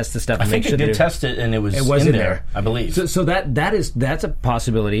 Did they test the stuff? I and think make sure they did that test it, and it was in there, I believe. So that's a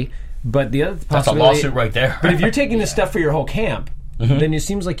possibility. But the other possibility, that's a lawsuit right there. But if you're taking this stuff for your whole camp, then it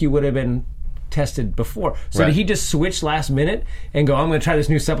seems like you would have been tested before. So did he just switch last minute and go, I'm going to try this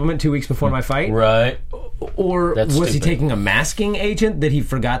new supplement 2 weeks before my fight? Right. Or That's was he stupid. taking a masking agent that he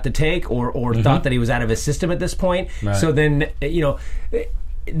forgot to take, or thought that he was out of his system at this point? Right. So then,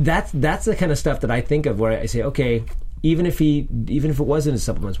 that's the kind of stuff that I think of where I say, okay, even if it wasn't his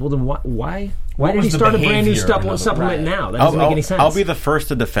supplements, well then why did was he the start a brand new behavior, in other supplement words? now? That doesn't make any sense. I'll be the first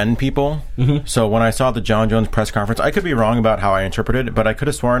to defend people. So when I saw the John Jones press conference, I could be wrong about how I interpreted it, but I could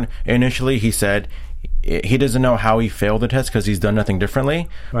have sworn initially he said he doesn't know how he failed the test because he's done nothing differently.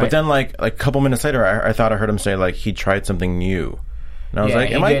 Right. But then, like a couple minutes later, I thought I heard him say like he tried something new, and I was like,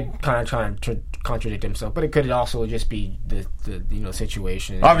 he "Am I?" did kind of trying to contradict himself, but it could also just be the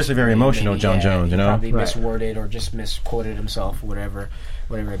situation. Obviously very emotional, Maybe, John Jones, he you know? probably Right. misworded or just misquoted himself, whatever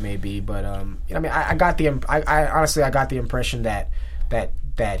it may be. But I mean, I got the I honestly got the impression that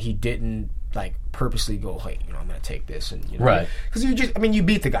he didn't like purposely go, hey, I'm going to take this, and Right. because you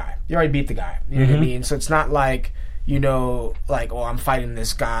beat the guy, you already beat the guy, you know what I mean? So it's not like like, oh, I'm fighting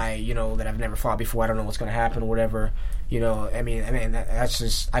this guy, that I've never fought before. I don't know what's going to happen or whatever. I mean, that's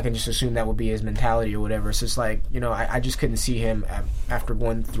just, I can just assume that would be his mentality or whatever. It's just like, I just couldn't see him after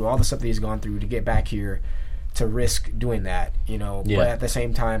going through all the stuff that he's gone through to get back here to risk doing that, Yeah. But at the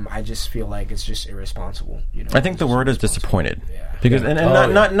same time, I just feel like it's just irresponsible, I think the word is disappointed. Yeah. Because and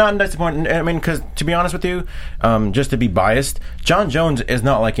not disappointed. I mean, because to be honest with you, just to be biased, John Jones is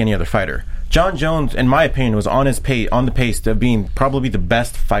not like any other fighter. John Jones, in my opinion, was on the pace of being probably the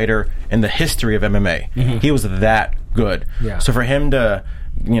best fighter in the history of MMA. He was that good. Yeah. So for him to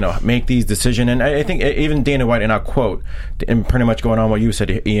make these decisions, and I think even Dana White, and I'll quote, and pretty much going on what you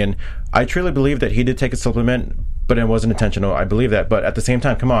said, Ian, I truly believe that he did take a supplement, but it wasn't intentional. I believe that. But at the same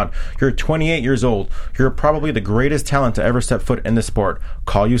time, come on, you're 28 years old. You're probably the greatest talent to ever step foot in the sport.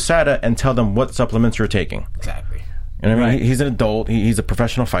 Call USADA and tell them what supplements you're taking. Exactly. And I mean, he's an adult. He's a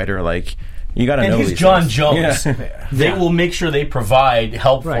professional fighter. Like, you got to know And he's these John things. Jones. Yeah. They will make sure they provide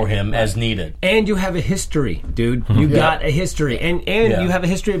help for Right. him as needed. And you have a history, dude. You got a history, and Yeah. you have a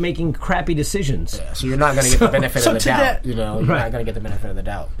history of making crappy decisions. So you're not going to get the benefit so of the to doubt. that- You're not going to get the benefit of the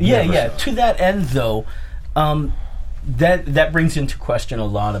doubt. Yeah. To that end, though, that brings into question a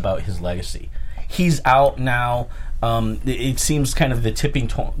lot about his legacy. He's out now. It seems kind of the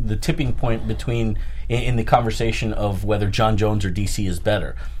tipping point between in the conversation of whether John Jones or DC is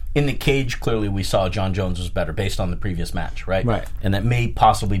better. In the cage, clearly we saw John Jones was better based on the previous match, right? Right. And that may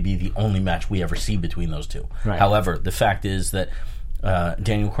possibly be the only match we ever see between those two. Right. However, the fact is that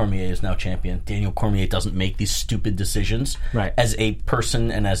Daniel Cormier is now champion. Daniel Cormier doesn't make these stupid decisions Right. as a person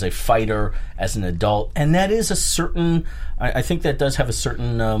and as a fighter, as an adult. And that is a certain, I think that does have a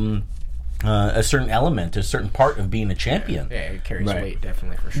certain element, a certain part of being a champion. Yeah, it carries Right. weight,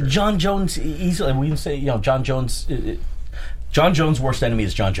 definitely, for sure. John Jones, easily, we can say, John Jones... John Jones' worst enemy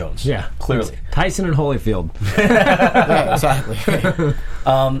is John Jones. Yeah, Clearly. Tyson and Holyfield. Yeah, exactly.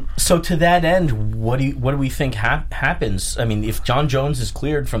 So to that end, what do we think happens? I mean, if John Jones is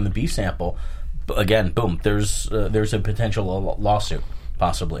cleared from the B sample, again, boom, there's a potential lawsuit,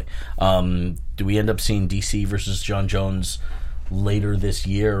 possibly. Do we end up seeing DC versus John Jones later this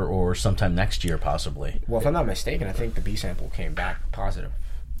year or sometime next year, possibly? Well, if I'm not mistaken, I think the B sample came back positive.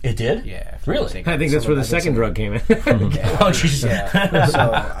 It did? Yeah. if I'm Really? mistaken. I think that's where the second drug came in. Oh, Jesus. Yeah.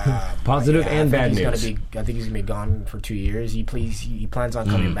 So, Positive and I bad think news. I think he's gonna be gone for 2 years. He plans on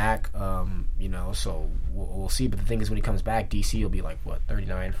coming back. So we'll see. But the thing is, when he comes back, DC will be like what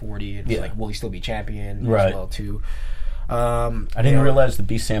 39, 40. It's Yeah. like, will he still be champion Right. as well too? I didn't realize the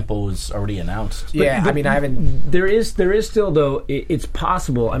B sample was already announced. Yeah, I mean, I haven't. There is still, though, it's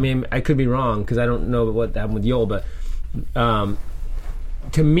possible. I mean, I could be wrong because I don't know what happened with Yoel, but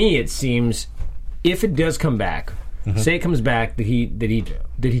to me, it seems if it does come back, say it comes back that he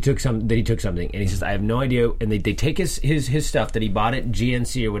took something, and he says, I have no idea, and they take his stuff that he bought at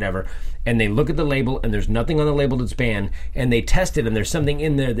GNC or whatever, and they look at the label, and there's nothing on the label that's banned, and they test it, and there's something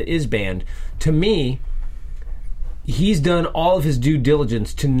in there that is banned. To me, he's done all of his due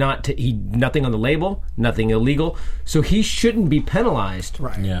diligence to nothing on the label, nothing illegal, so he shouldn't be penalized,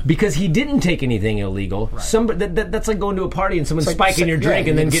 Right. Yeah. because he didn't take anything illegal. Somebody that's like going to a party and someone like spiking your drink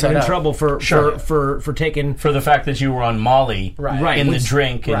and then getting getting in set up. trouble for taking For the fact that you were on Molly Right. in the Right.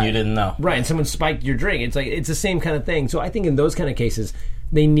 drink and you didn't know. right, and someone spiked your drink. It's the same kind of thing. So I think in those kind of cases,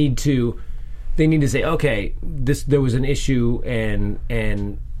 they need to they need to say, okay, there was an issue and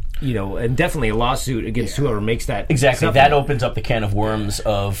definitely a lawsuit against whoever makes that. Exactly. supplement. That opens up the can of worms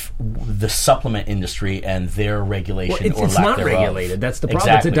of the supplement industry and their regulation Well, or it's lack not thereof. regulated. That's the problem.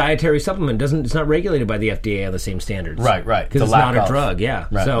 Exactly. It's a dietary supplement. It's not regulated by the FDA on the same standards. Right. Because The it's lack not a of. drug. Yeah.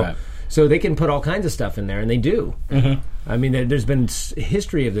 Right. So they can put all kinds of stuff in there, and they do. I mean, there's been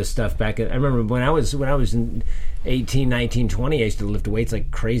history of this stuff back. I remember when I was in 18, 19, 20, I used to lift weights like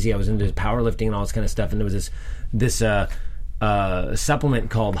crazy. I was into powerlifting and all this kind of stuff, and there was this supplement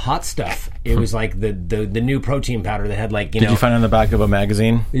called Hot Stuff. It was like the new protein powder that had like Did you find it on the back of a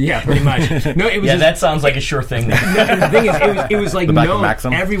magazine? yeah, pretty much. No, it was Yeah, just, that sounds like a sure thing. the thing is, it was like The back of known.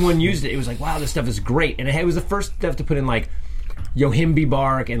 Maxim? Everyone used it. It was like, wow, this stuff is great, and it was the first stuff to put in like yohimbe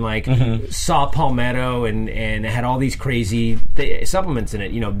bark and like saw palmetto, and it had all these crazy supplements in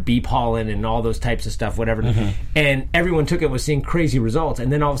it. Bee pollen and all those types of stuff, whatever. And everyone took it, was seeing crazy results,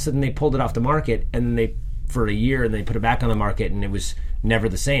 and then all of a sudden they pulled it off the market, and then they for a year, and they put it back on the market, and it was never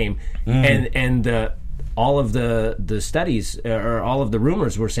the same. And all of the studies or all of the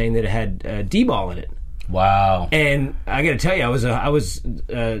rumors were saying that it had D-ball in it. Wow. And I got to tell you, I was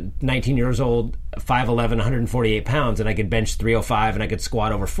 19 years old, 5'11", 148 pounds, and I could bench 305, and I could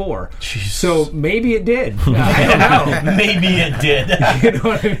squat over 4. So maybe it did. I don't know. Maybe it did. You know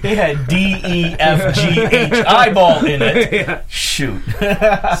what I mean? It had DEFGH eyeball in it. Yeah. Shoot.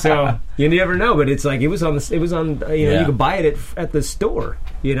 So you never know, but it's like it was on. Yeah. You could buy it at the store.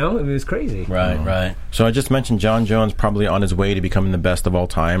 It was crazy. Right. So I just mentioned John Jones probably on his way to becoming the best of all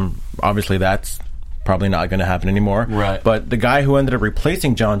time. Obviously, that's probably not going to happen anymore. Right. But the guy who ended up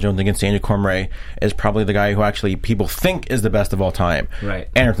replacing John Jones against Daniel Cormier is probably the guy who actually people think is the best of all time. Right.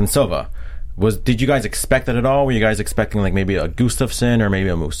 Anderson Silva. Did you guys expect that at all? Were you guys expecting like maybe a Gustafsson or maybe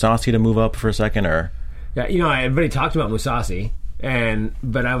a Mousasi to move up for a second? Or Yeah, everybody talked about Mousasi,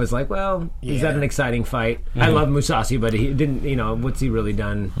 but I was like, well, is that an exciting fight? I love Mousasi, but he didn't. What's he really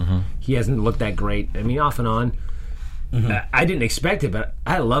done? He hasn't looked that great. I mean, off and on. I didn't expect it, but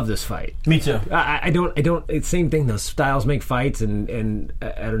I love this fight. Me too. I don't. It's same thing. Those styles make fights, and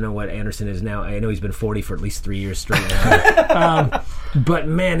I don't know what Anderson is now. I know he's been 40 for at least 3 years straight now. But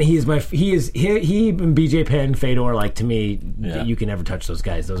man, he and BJ Penn, Fedor. Like to me, you can never touch those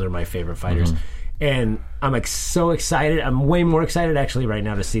guys. Those are my favorite fighters. And I'm so excited. I'm way more excited actually right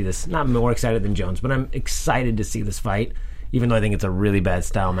now to see this. Not more excited than Jones, but I'm excited to see this fight. Even though I think it's a really bad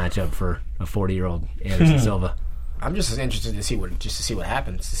style matchup for a 40-year-old Anderson Silva. I'm just as interested to see what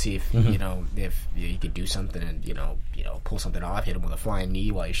happens, to see if if you could do something and pull something off, hit him with a flying knee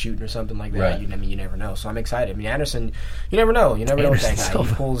while he's shooting or something like that. Right. You never know. So I'm excited. I mean, Anderson, you never know. You never know with that guy.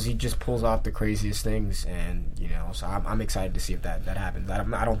 Silva. He just pulls off the craziest things, and so I'm excited to see if that happens.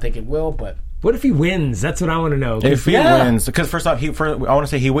 I don't think it will, but. What if he wins? That's what I want to know. if he wins, because first off, I want to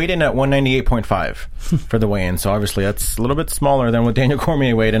say he weighed in at 198.5 for the weigh-in, so obviously that's a little bit smaller than what Daniel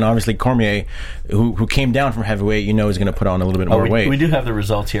Cormier weighed, and obviously Cormier, who came down from heavyweight, is going to put on a little bit more weight. We do have the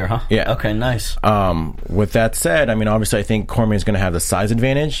results here, huh? Yeah. Okay, nice. With that said, I mean, obviously I think Cormier is going to have the size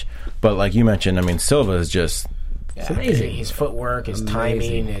advantage, but like you mentioned, I mean, Silva is just... Yeah, amazing. His footwork, his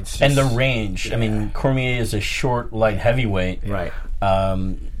timing, it's just, And the range. Yeah. I mean, Cormier is a short, light heavyweight. Right.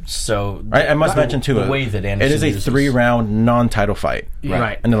 So I must mention too, the way that Anderson it is a uses- 3-round non-title fight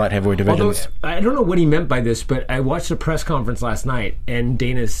Right. in the light heavyweight division. Although, I don't know what he meant by this, but I watched a press conference last night, and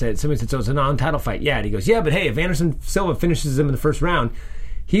Dana said, somebody said, so it's a non-title fight. Yeah, and he goes, yeah, but hey, if Anderson Silva finishes him in the first round,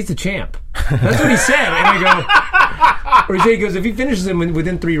 he's the champ. That's what he said. And I go, he goes, if he finishes him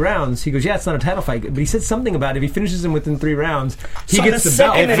within 3 rounds, he goes, yeah, it's not a title fight. But he said something about if he finishes him within 3 rounds, he So gets the the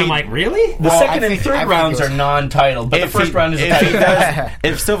belt. second And I'm he- like, really? The second and I third think rounds it was- are non-title, but the first round is a title.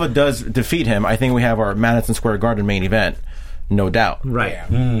 If Silva does defeat him, I think we have our Madison Square Garden main event, no doubt. Right.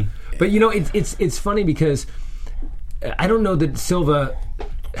 Yeah. But it's funny because I don't know that Silva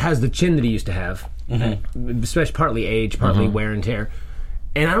has the chin that he used to have, especially partly age, partly wear and tear.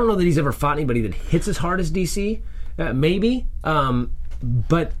 And I don't know that he's ever fought anybody that hits as hard as DC. Maybe,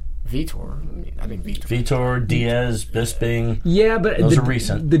 but Vitor. I think Vitor. Vitor, Diaz, Bisping. yeah, but Those are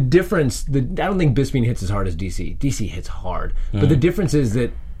recent. The difference, I don't think Bisping hits as hard as DC. DC hits hard, but the difference is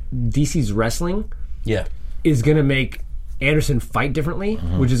that DC's wrestling Yeah. is going to make Anderson fight differently,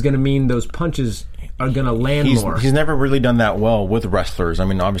 which is going to mean those punches are going to land more. He's never really done that well with wrestlers. I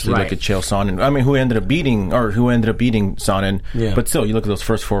mean, obviously, Right. look at Chael Sonnen. I mean, who ended up beating Sonnen. Yeah. But still, you look at those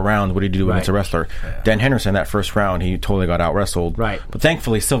first 4 rounds. What did he do against a Right. wrestler? Dan Henderson, that first round, he totally got out wrestled. Right. But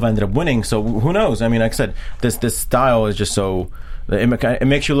thankfully, Silva ended up winning. So who knows? I mean, like I said, this style is just so it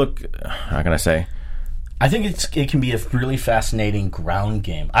makes you look. How can I say? I think it can be a really fascinating ground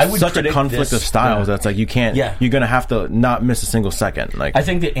game. I would Such a predict conflict this, of styles that's like you can't. Yeah. You're gonna have to not miss a single second. Like I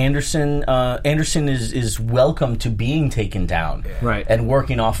think that Anderson is welcome to being taken down, Right. and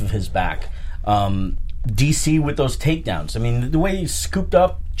working off of his back. DC with those takedowns. I mean, the way he scooped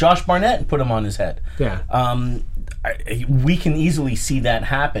up Josh Barnett and put him on his head. Yeah. We can easily see that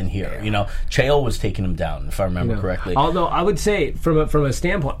happen here. You know, Chael was taking him down, if I remember correctly. Although I would say, from a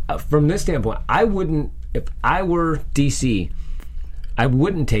standpoint, from this standpoint, I wouldn't. If I were DC, I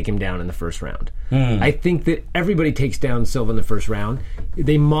wouldn't take him down in the first round. I think that everybody takes down Silva in the first round.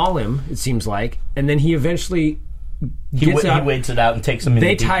 They maul him, it seems like, and then he eventually He waits it out and takes him in.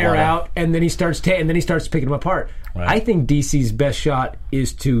 They the deep tire water. out, and then he starts picking them apart. Right. I think DC's best shot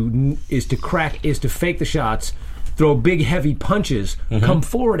is to fake the shots, throw big heavy punches, come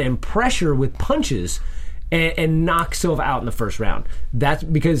forward and pressure with punches, and knock Silva out in the first round. That's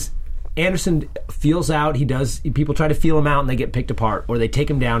because Anderson feels out. People try to feel him out and they get picked apart, or they take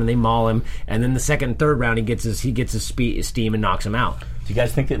him down and they maul him. And then the second and third round, he gets his steam and knocks him out. Do you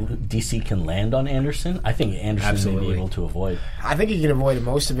guys think that DC can land on Anderson? I think Anderson may be able to avoid. I think he can avoid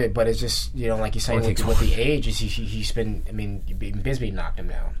most of it, but it's just, like you're saying, with the age, he's been. I mean, Bisbee knocked him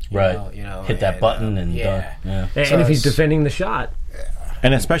down, Right. Hit that button and yeah. done. Yeah. And So if he's it's- defending the shot,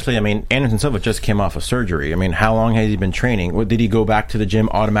 And especially, I mean, Anderson Silva just came off of surgery. I mean, how long has he been training? Did he go back to the gym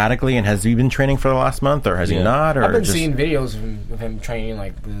automatically, and has he been training for the last month, or has he not? Or I've been just, seeing videos of him training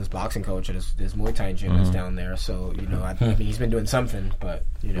like with his boxing coach at his Muay Thai gym that's down there. So I mean, he's been doing something, but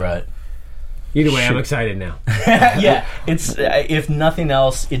Right. either way, I'm excited now. Yeah, it's if nothing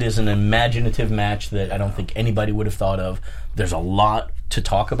else, it is an imaginative match that I don't think anybody would have thought of. There's a lot to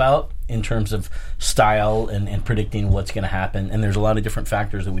talk about in terms of style and predicting what's going to happen, and there's a lot of different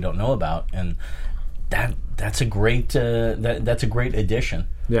factors that we don't know about, and that's a great that's a great addition.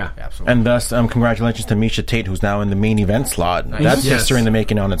 Yeah. absolutely. and thus, congratulations to Misha Tate, who's now in the main event slot. That's Yes. history in the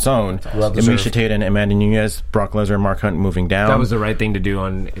making on its own. Well And deserved. Misha Tate and Amanda Nunez, Brock Lesnar, and Mark Hunt moving down. That was the right thing to do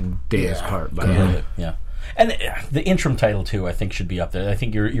on Dana's Yeah. part. By the way. Yeah. And the interim title too, I think, should be up there. I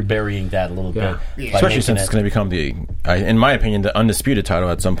think you're burying that a little Yeah. bit, by Especially making since it's going to become in my opinion, the undisputed title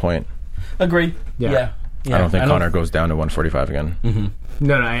at some point. Agreed. Yeah. Yeah. I don't think Conor goes down to 145 again.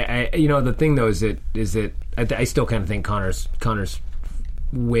 No, I the thing though is that I still kind of think Conor's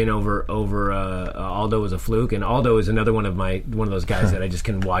win over Aldo was a fluke, and Aldo is another one of those guys that I just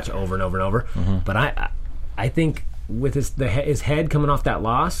can watch over and over and over. But I think with his head coming off that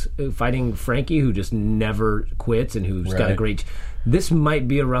loss, fighting Frankie, who just never quits and who's got a Right. great. This might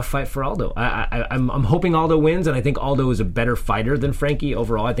be a rough fight for Aldo. I'm hoping Aldo wins, and I think Aldo is a better fighter than Frankie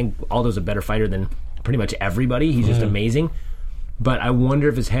overall. I think Aldo's a better fighter than pretty much everybody. He's just amazing. But I wonder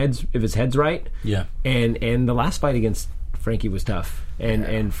if his head's right. Yeah. And the last fight against Frankie was tough,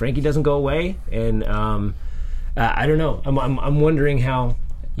 and Frankie doesn't go away. And I don't know. I'm wondering how.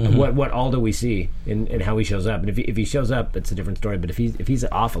 What Aldo we see and how he shows up, and if he shows up, it's a different story. But if he's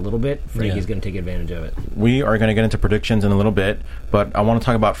off a little bit, Frankie's going to take advantage of it. We are going to get into predictions in a little bit, but I want to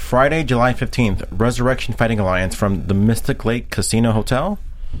talk about Friday, July 15th, Resurrection Fighting Alliance from the Mystic Lake Casino Hotel.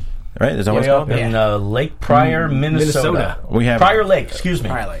 Right? Is that what it's Way called? up in Lake Pryor, Minnesota. We have Pryor Lake. Excuse me.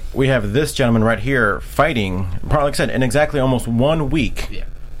 All right, like, We have this gentleman right here fighting, like I said, in exactly almost 1 week. yeah.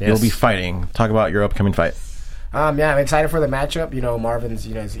 You'll be fighting. Talk about your upcoming fight. Yeah, I'm excited for the matchup. Marvin's,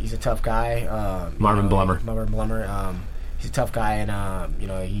 he's a tough guy. Marvin Blummer. Marvin Blummer. He's a tough guy, and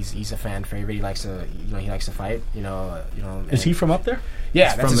he's a fan favorite. He likes to fight. Is he from up there?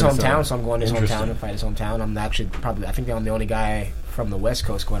 Yeah, that's from his Minnesota. So I'm going to his Interesting. hometown to fight his hometown. I'm actually I think I'm the only guy from the West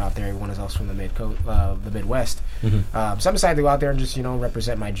Coast going out there. Everyone else from the Midwest. So I'm excited to go out there and just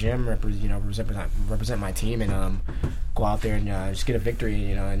represent my gym, represent my team, and go out there and just get a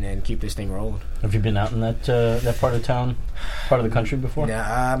victory, and then keep this thing rolling. Have you been out in that part of town, part of the country before?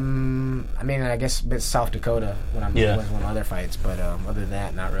 Yeah, I mean, I guess a bit South Dakota when I'm Yeah. with one of my other fights, but other than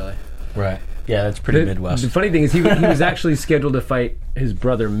that, not really. Right. Yeah, that's pretty Midwest. The funny thing is he was actually scheduled to fight his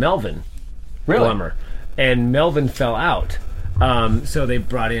brother Melvin Really? Blummer, and Melvin fell out. So they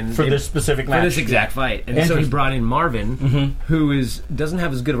brought in For this specific match. for this exact fight, and so he Interesting. brought in Marvin, who doesn't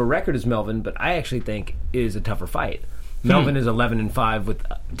have as good of a record as Melvin, but I actually think is a tougher fight. Melvin is 11-5 with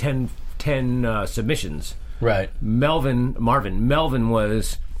 10 submissions. Right. Marvin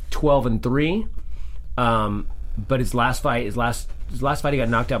was 12-3, but his last fight he got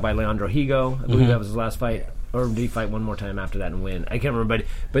knocked out by Leandro Higo. I believe that was his last fight, or did he fight one more time after that and win? I can't remember,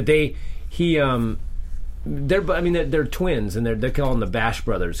 but they're twins, and they call them the Bash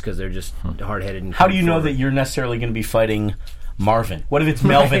Brothers because they're just hard headed. How do you know that you're necessarily going to be fighting Marvin? What if it's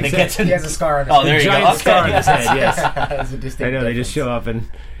Melvin that gets in? He has a scar on his Oh, there you giant go. scar on Okay. his head? Yes, There's a distinct I know. They just difference. show up and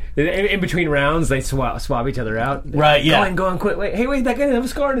In between rounds, they swab each other out. Right, yeah. Go on, quick. Wait, that guy didn't have a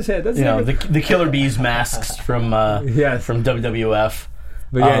scar on his head. That's the Killer Bees masks from WWF.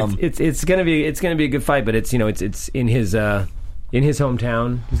 But yeah, it's gonna be a good fight. But it's it's in his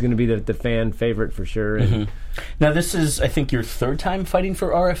hometown. He's gonna be the fan favorite for sure. And now this is, I think, your third time fighting for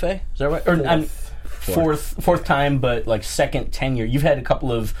RFA. Is that right? Or fourth time, but like second tenure. You've had a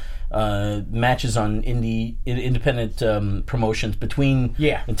couple of matches on independent promotions between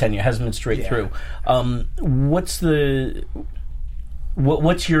the tenure. Hasn't been straight through.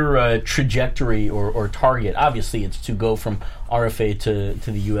 What's your trajectory or target? Obviously, it's to go from RFA to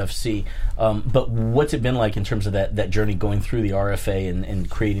the UFC. But what's it been like in terms of that journey going through the RFA and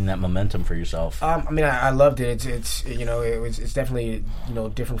creating that momentum for yourself? I mean, I loved it. It's it's definitely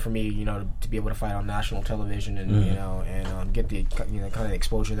different for me. To be able to fight on national television and get the kind of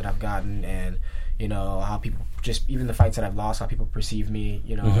exposure that I've gotten and. How people even the fights that I've lost, how people perceive me,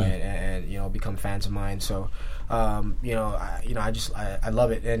 and become fans of mine. So, I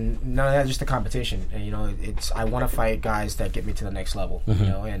love it, and none of that, just the competition. And, I want to fight guys that get me to the next level.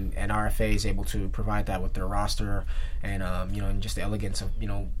 And RFA is able to provide that with their roster, and and just the elegance of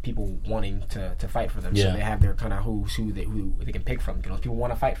people wanting to fight for them. So they have their kind of who they can pick from. People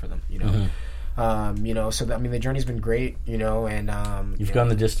want to fight for them. The journey's been great, and you've gone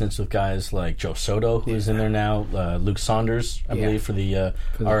the distance with guys like Joe Soto, who's in there now, Luke Saunders, I believe, for the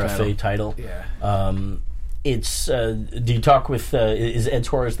RFA title. Yeah. Do you talk with? Is Ed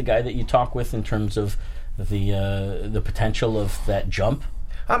Torres the guy that you talk with in terms of the potential of that jump?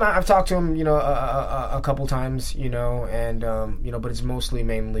 I've talked to him, a couple times, and but it's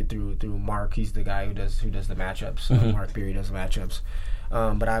mainly through Mark. He's the guy who does the matchups. Mark Beery does the matchups.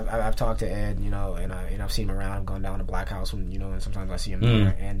 But I've talked to Ed, and I've seen him around. I've gone down to Black House when and sometimes I see him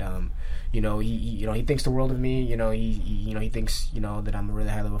there. And he thinks the world of me. He thinks that I'm a really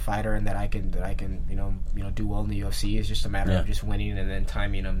high level fighter and that I can do well in the UFC. It's just a matter of just winning and then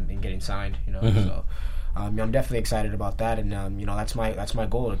timing him and getting signed. So. I'm definitely excited about that, and that's my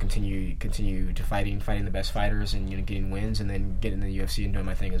goal, to continue to fighting the best fighters and getting wins, and then getting in the UFC and doing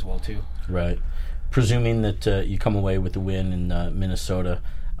my thing as well too. Right. Presuming that you come away with the win in Minnesota,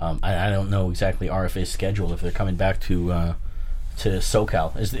 I don't know exactly RFA's schedule if they're coming back to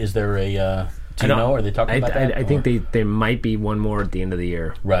SoCal. Is there a do you know? Are they talking about that? I think there might be one more at the end of the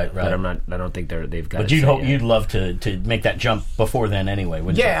year. Right. But I don't think they've got. But you'd love to make that jump before then anyway,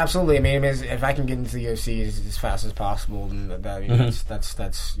 wouldn't you? Yeah, absolutely. I mean, if I can get into the UFC as fast as possible, then that's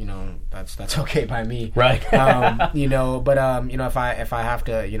okay by me. Right. But if I have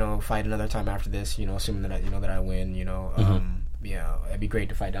to fight another time after this, assuming that I win, it'd be great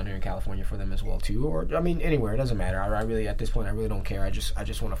to fight down here in California for them as well too, or anywhere. It doesn't matter. I really, at this point, I really don't care. I just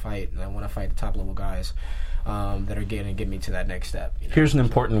want to fight, and I want to fight the top level guys that are going to get me to that next step. Here's an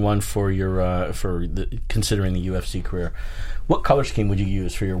important one for your considering the UFC career. What color scheme would you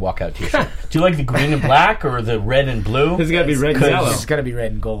use for your walkout T-shirt? Do you like the green and black or the red and blue? It's got to be red and yellow. It's got to be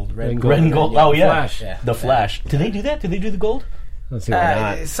red and gold. Red and gold. Oh yeah, Flash. The Flash. Do they do that? Do they do the gold? Let's see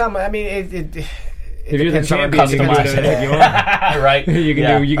why not. Some. If you're the champion, you can do whatever the heck you want. Right. You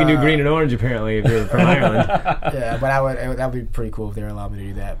can do green and orange apparently if you're from Ireland. Yeah, but that would be pretty cool if they allowed me to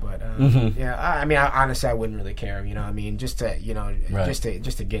do that. But honestly, I wouldn't really care. Just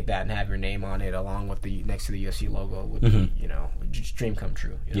to get that and have your name on it along with the next to the UFC logo would be just dream come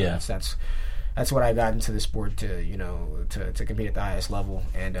true. That's what I got into the sport to compete at the highest level,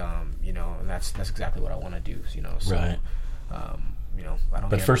 and that's exactly what I want to do. So, right. I don't.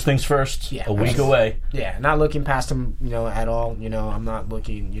 But first things first. Yeah, a week away. Yeah, not looking past them, at all. I'm not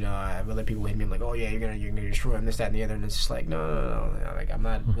looking. I have other people hit me. I'm like, oh yeah, you're gonna destroy him, this, that, and the other. And it's just like, no. Like, I'm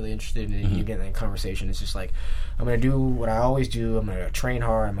not really interested in you getting that conversation. It's just like, I'm gonna do what I always do. I'm gonna train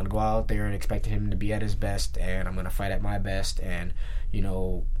hard. I'm gonna go out there and expect him to be at his best, and I'm gonna fight at my best. And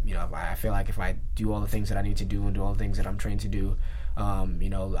I feel like if I do all the things that I need to do and do all the things that I'm trained to do, I'll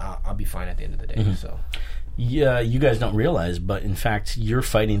be fine at the end of the day. So. Yeah, you guys don't realize, but in fact, you're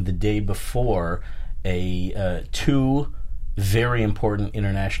fighting the day before two very important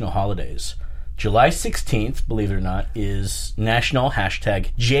international holidays. July 16th, believe it or not, is National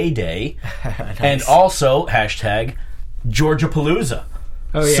 #J-Day, nice. And also #GeorgiaPalooza.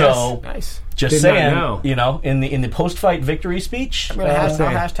 Oh, yes. So, nice. Just Did saying, not know. in the post-fight victory speech, I'll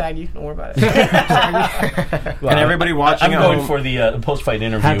hashtag you. Don't worry about it. And everybody watching, I'm going for the post-fight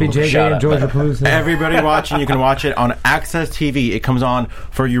interview. Happy J-Day and Georgia Palooza. Everybody watching, you can watch it on Access TV. It comes on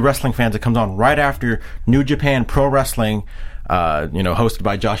for you wrestling fans. It comes on right after New Japan Pro Wrestling. hosted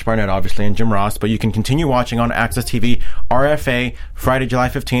by Josh Barnett, obviously, and Jim Ross. But you can continue watching on Access TV. RFA, Friday, July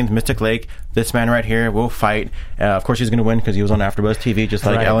 15th, Mystic Lake. This man right here will fight. Of course, he's going to win because he was on AfterBuzz TV, just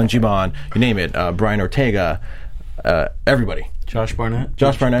like Ellen Gibon, you name it, Brian Ortega, everybody. Josh Barnett?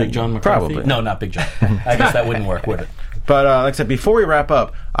 Big John McCarthy? Probably. No, not Big John. I guess that wouldn't work, would it? But like I said, before we wrap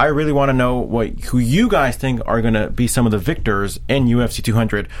up, I really want to know who you guys think are going to be some of the victors in UFC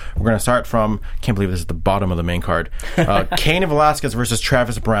 200. We're going to start from, can't believe this is the bottom of the main card, Cain Velasquez versus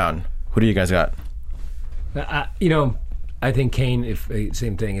Travis Brown. Who do you guys got? I think Cain,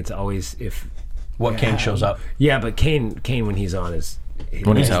 same thing, it's always if... Cain shows up. Yeah, but Cain when he's on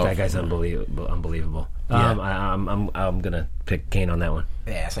that guy's unbelievable. Yeah. I'm gonna pick Cain on that one.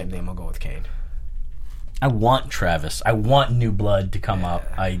 Yeah, same thing. I'll go with Cain. I want Travis. I want new blood to come up.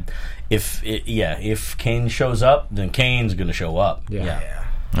 If Cain shows up, then Cain's gonna show up. Yeah.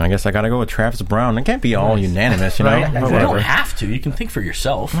 I guess I got to go with Travis Brown. It can't be all unanimous, you know? Right. But You whatever. don't have to. You can think for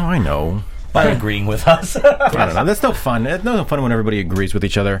yourself No, I know. by agreeing with us. I don't know. That's no fun. It's no fun when everybody agrees with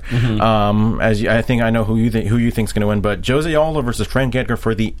each other. I think I know who you think's going to win, but Jose Aldo versus Frank Edgar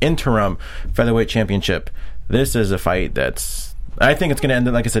for the interim featherweight championship. This is a fight that's, I think it's going to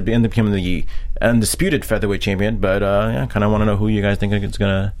end, like I said, end up becoming the undisputed featherweight champion. But kind of want to know who you guys think is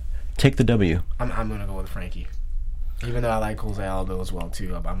going to take the W. I'm going to go with Frankie. Even though I like Jose Aldo as well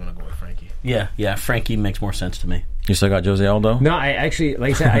too, I'm going to go with Frankie. Yeah. Frankie makes more sense to me. You still got Jose Aldo? No, I actually,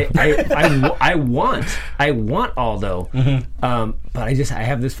 like I said, I want Aldo, but I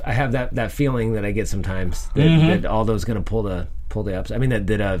have that feeling that I get sometimes that Aldo's going to pull the upset. I mean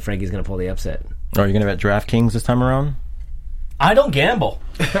that Frankie's going to pull the upset. Are you going to bet DraftKings this time around? I don't gamble.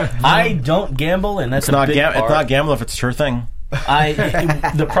 I don't gamble, and that's It's not big part. It's not gamble if it's a sure thing.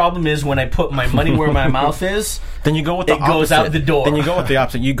 The problem is when I put my money where my mouth is, Then you go with the opposite. It goes out the door. Then you go with the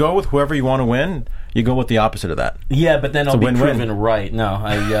opposite. You go with whoever you want to win. You go with the opposite of that. yeah, but then I'll be win-win. proven right.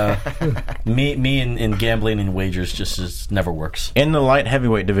 No, me in gambling and wagers just never works. In the light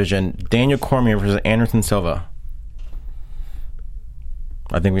heavyweight division, Daniel Cormier versus Anderson Silva.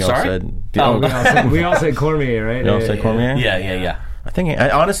 I think we all Sorry? said. We all said Cormier, right? We all said Cormier. Yeah. I think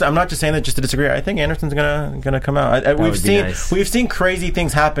honestly, I'm not just saying that just to disagree. I think Anderson's gonna come out. We've seen crazy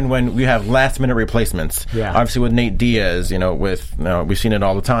things happen when we have last minute replacements. Yeah. Obviously with Nate Diaz, we've seen it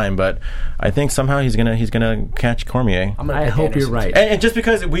all the time. But I think somehow he's gonna catch Cormier. I hope you're right. And just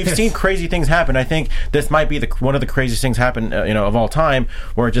because we've seen crazy things happen, I think this might be one of the craziest things happen, of all time,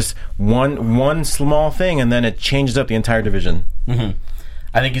 where just one small thing and then it changes up the entire division. Mm-hmm.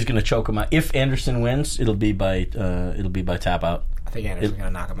 I think he's going to choke him out. If Anderson wins, it'll be by tap out. I think Anderson's going to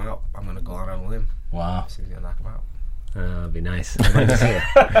knock him out. I'm going to go out on a limb. Wow. He's going to knock him out. That'd be nice. I'd like to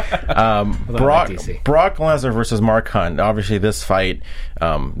see it. Brock Lesnar versus Mark Hunt. Obviously, this fight,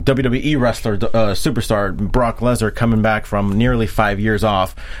 WWE wrestler, superstar Brock Lesnar coming back from nearly 5 years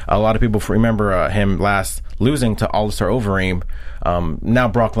off. A lot of people remember him last losing to Alistair Overeem. Now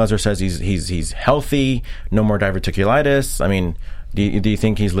Brock Lesnar says he's healthy, no more diverticulitis. I mean, do you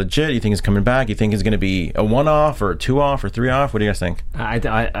think he's legit? Do you think he's coming back? Do you think he's going to be a 1-off or a 2-off or 3-off? What do you guys think? All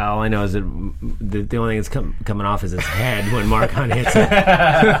I know is that the only thing that's coming off is his head when Mark Hunt hits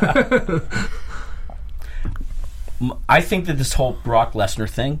it. I think that this whole Brock Lesnar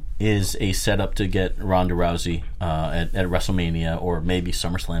thing is a setup to get Ronda Rousey at WrestleMania or maybe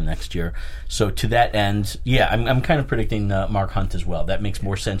SummerSlam next year. So to that end, I'm kind of predicting Mark Hunt as well. That makes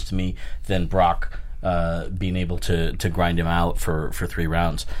more sense to me than Brock being able to grind him out for 3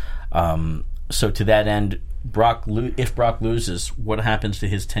 rounds. So to that end, if Brock loses, what happens to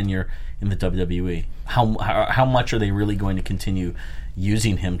his tenure in the WWE? How much are they really going to continue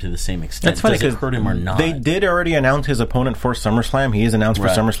using him to the same extent? That's funny Does it hurt him or not? They did already announce his opponent for SummerSlam. He is announced for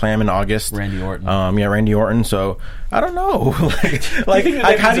SummerSlam in August. Randy Orton. Randy Orton. So I don't know.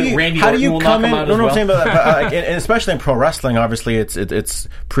 How do you come in? No, I'm saying, but and especially in pro wrestling, obviously it's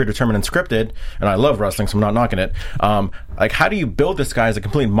predetermined and scripted. And I love wrestling, so I'm not knocking it. How do you build this guy as a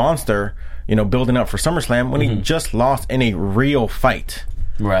complete monster? Building up for SummerSlam when he just lost in a real fight.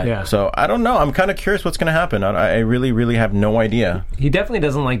 Right. Yeah. So I don't know. I'm kind of curious what's going to happen. I really, really have no idea. He definitely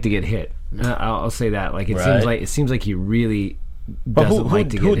doesn't like to get hit. I'll say that. It seems like he really doesn't like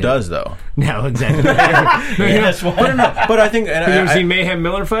to get hit. Who does though? No, exactly. But I think. You ever seen Mayhem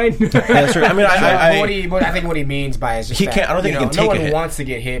Miller fight? That's true. I mean, I think what he means by is just he can't. I don't think he can take no a one hit. wants to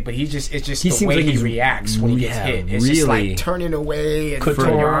get hit, but it's just He the seems way like he he's- reacts when he gets hit. It's just really- like turning away and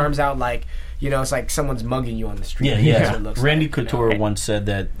throwing your arms out like. It's like someone's mugging you on the street. Yeah. That's what it looks Randy like, Couture once said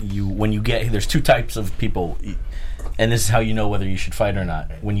that when you get there's 2 types of people, and this is how you know whether you should fight or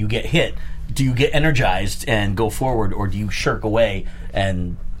not. When you get hit, do you get energized and go forward, or do you shirk away?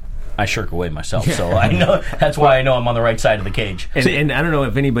 And I shirk away myself. So I know that's why I know I'm on the right side of the cage. And I don't know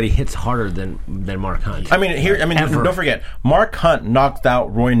if anybody hits harder than Mark Hunt. I mean, Ever. don't forget, Mark Hunt knocked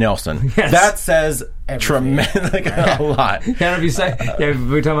out Roy Nelson. Yes. That says tremendous, a lot. Yeah, if you say, we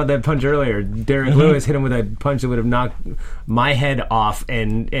were talking about that punch earlier. Derek Lewis hit him with a punch that would have knocked my head off,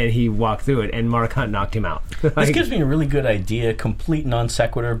 and he walked through it, and Mark Hunt knocked him out. This gives me a really good idea, complete non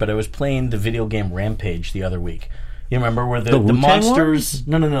sequitur, but I was playing the video game Rampage the other week. You remember where the monsters...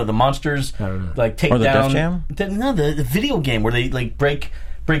 No, the monsters like take or the down... Def Jam? The video game where they like break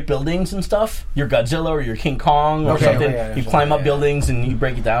buildings and stuff. You're Godzilla or you're King Kong or something. You climb up buildings and you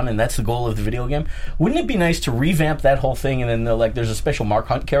break it down, and that's the goal of the video game. Wouldn't it be nice to revamp that whole thing, and then there's a special Mark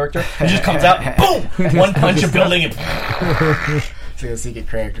Hunt character and just comes out, boom, one punch a building, and It's like a secret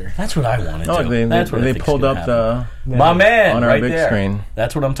character. that's what I want to do. They pulled up the my man on our right big there. screen.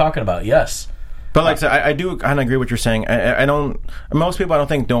 That's what I'm talking about. Yes. But like I said, I do kind of agree with what you're saying. I don't. Most people I don't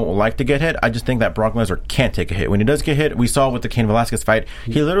think don't like to get hit. I just think that Brock Lesnar can't take a hit. When he does get hit, we saw with the Cain Velasquez fight,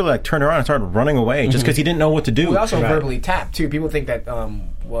 he literally turned around and started running away just because he didn't know what to do. We also verbally tapped too. People think that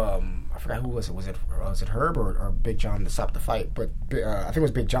I forgot who was it. Was it Herb or Big John that stopped the fight? But I think it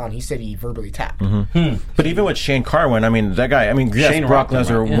was Big John. He said he verbally tapped. But even with Shane Carwin, that guy. Yes, Shane Brock rocked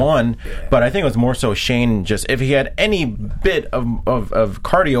him Lesnar out, won, but I think it was more so Shane. Just if he had any bit of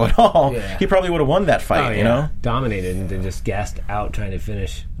cardio at all, he probably would have won that fight. You know, dominated and then just gassed out trying to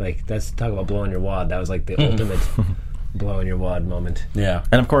finish. Like that's talk about blowing your wad. That was like the ultimate blowing your wad moment. Yeah.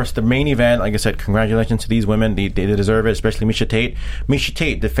 And of course, the main event, like I said, congratulations to these women. They deserve it, especially Miesha Tate. Miesha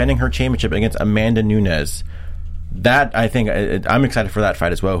Tate defending her championship against Amanda Nunes. That, I think, I'm excited for that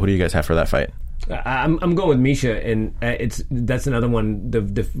fight as well. Who do you guys have for that fight? I'm going with Miesha, and that's another one.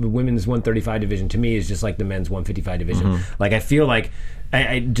 The women's 135 division to me is just like the men's 155 division. Like I feel like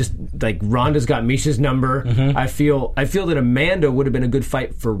I just like Ronda's got Miesha's number. I feel that Amanda would have been a good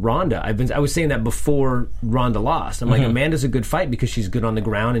fight for Ronda. I was saying that before Ronda lost. I'm like Amanda's a good fight because she's good on the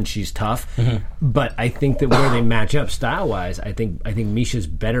ground and she's tough. But I think that where they match up style wise, I think Miesha's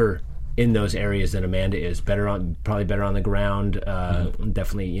better in those areas than Amanda is. Probably better on the ground.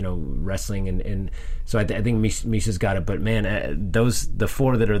 Definitely, wrestling and so I think Miesha's got it. But man, the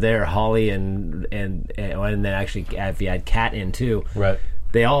four that are there, Holly and then actually if you add Kat in too, right?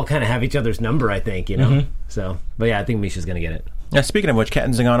 They all kind of have each other's number, I think. So, but yeah, I think Miesha's going to get it. Yeah, speaking of which, Kat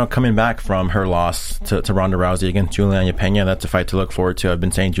Zingano coming back from her loss to Ronda Rousey against Juliana Pena. That's a fight to look forward to. I've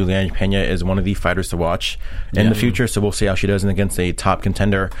been saying Juliana Pena is one of the fighters to watch in the future, so we'll see how she does against a top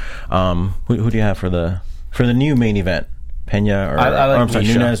contender. Who do you have for the new main event? Pena or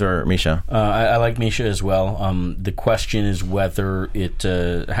Nunes or Miesha? I like Miesha as well. The question is whether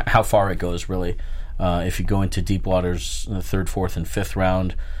how far it goes, really. If you go into deep waters, the third, fourth, and fifth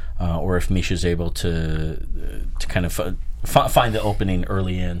round, or if Miesha's able to kind of find the opening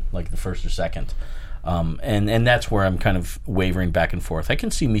early in, like the first or second. And that's where I'm kind of wavering back and forth. I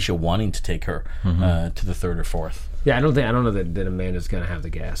can see Miesha wanting to take her to the third or fourth. Yeah, I don't know that Amanda's going to have the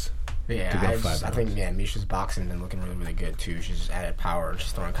gas. Yeah, I think Miesha's boxing been looking really, really good too. She's just added power.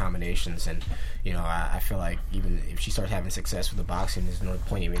 She's throwing combinations, and I feel like even if she starts having success with the boxing, there's no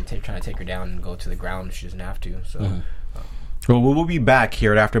point even trying to take her down and go to the ground if she doesn't have to. So. Well, we'll be back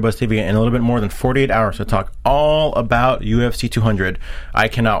here at AfterBuzz TV in a little bit more than 48 hours to talk all about UFC 200. I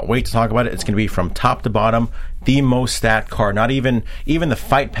cannot wait to talk about it. It's going to be from top to bottom, the most stacked card. Not even the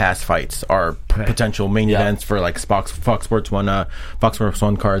Fight Pass fights are potential main events for like Fox Sports 1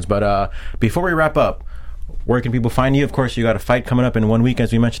 cards. But before we wrap up, where can people find you? Of course, you got a fight coming up in 1 week,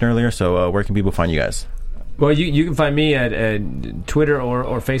 as we mentioned earlier. So where can people find you guys? Well, you can find me at Twitter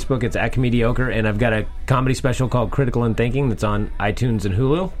or Facebook. It's @Comediocre, and I've got a comedy special called Critical and Thinking that's on iTunes and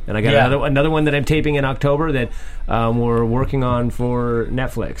Hulu. And I got another one that I'm taping in October that we're working on for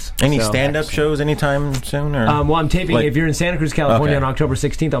Netflix. Any stand-up shows anytime soon? Or? Well, I'm taping. If you're in Santa Cruz, California, on October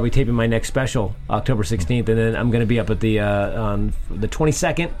 16th, I'll be taping my next special, October 16th, and then I'm going to be up at on the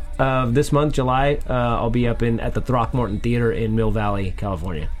 22nd of this month, July. I'll be up at the Throckmorton Theater in Mill Valley,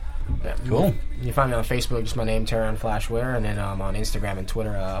 California. Yeah, cool. You can find me on Facebook, just my name, Terran Flashware, and then on Instagram and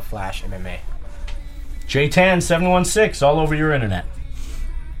Twitter, Flash MMA. JTan716 all over your internet.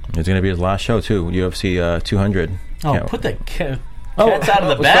 It's going to be his last show too, UFC 200. Put the cat's out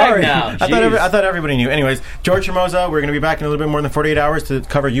of the bag now. I thought everybody knew. Anyways, George Hermoza, we're going to be back in a little bit more than 48 hours to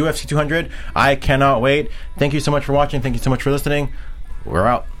cover UFC 200. I cannot wait. Thank you so much for watching. Thank you so much for listening. We're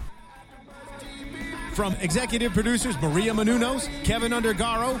out. From executive producers Maria Menounos, Kevin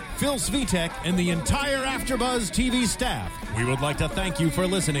Undergaro, Phil Svitek, and the entire AfterBuzz TV staff, we would like to thank you for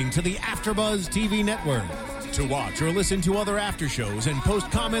listening to the AfterBuzz TV network. To watch or listen to other after shows and post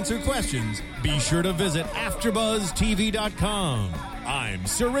comments or questions, be sure to visit AfterBuzzTV.com. I'm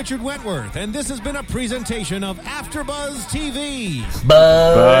Sir Richard Wentworth, and this has been a presentation of AfterBuzz TV.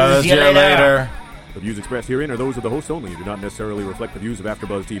 Buzz you later. The views expressed herein are those of the hosts only and do not necessarily reflect the views of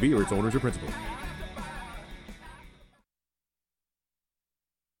AfterBuzz TV or its owners or principals.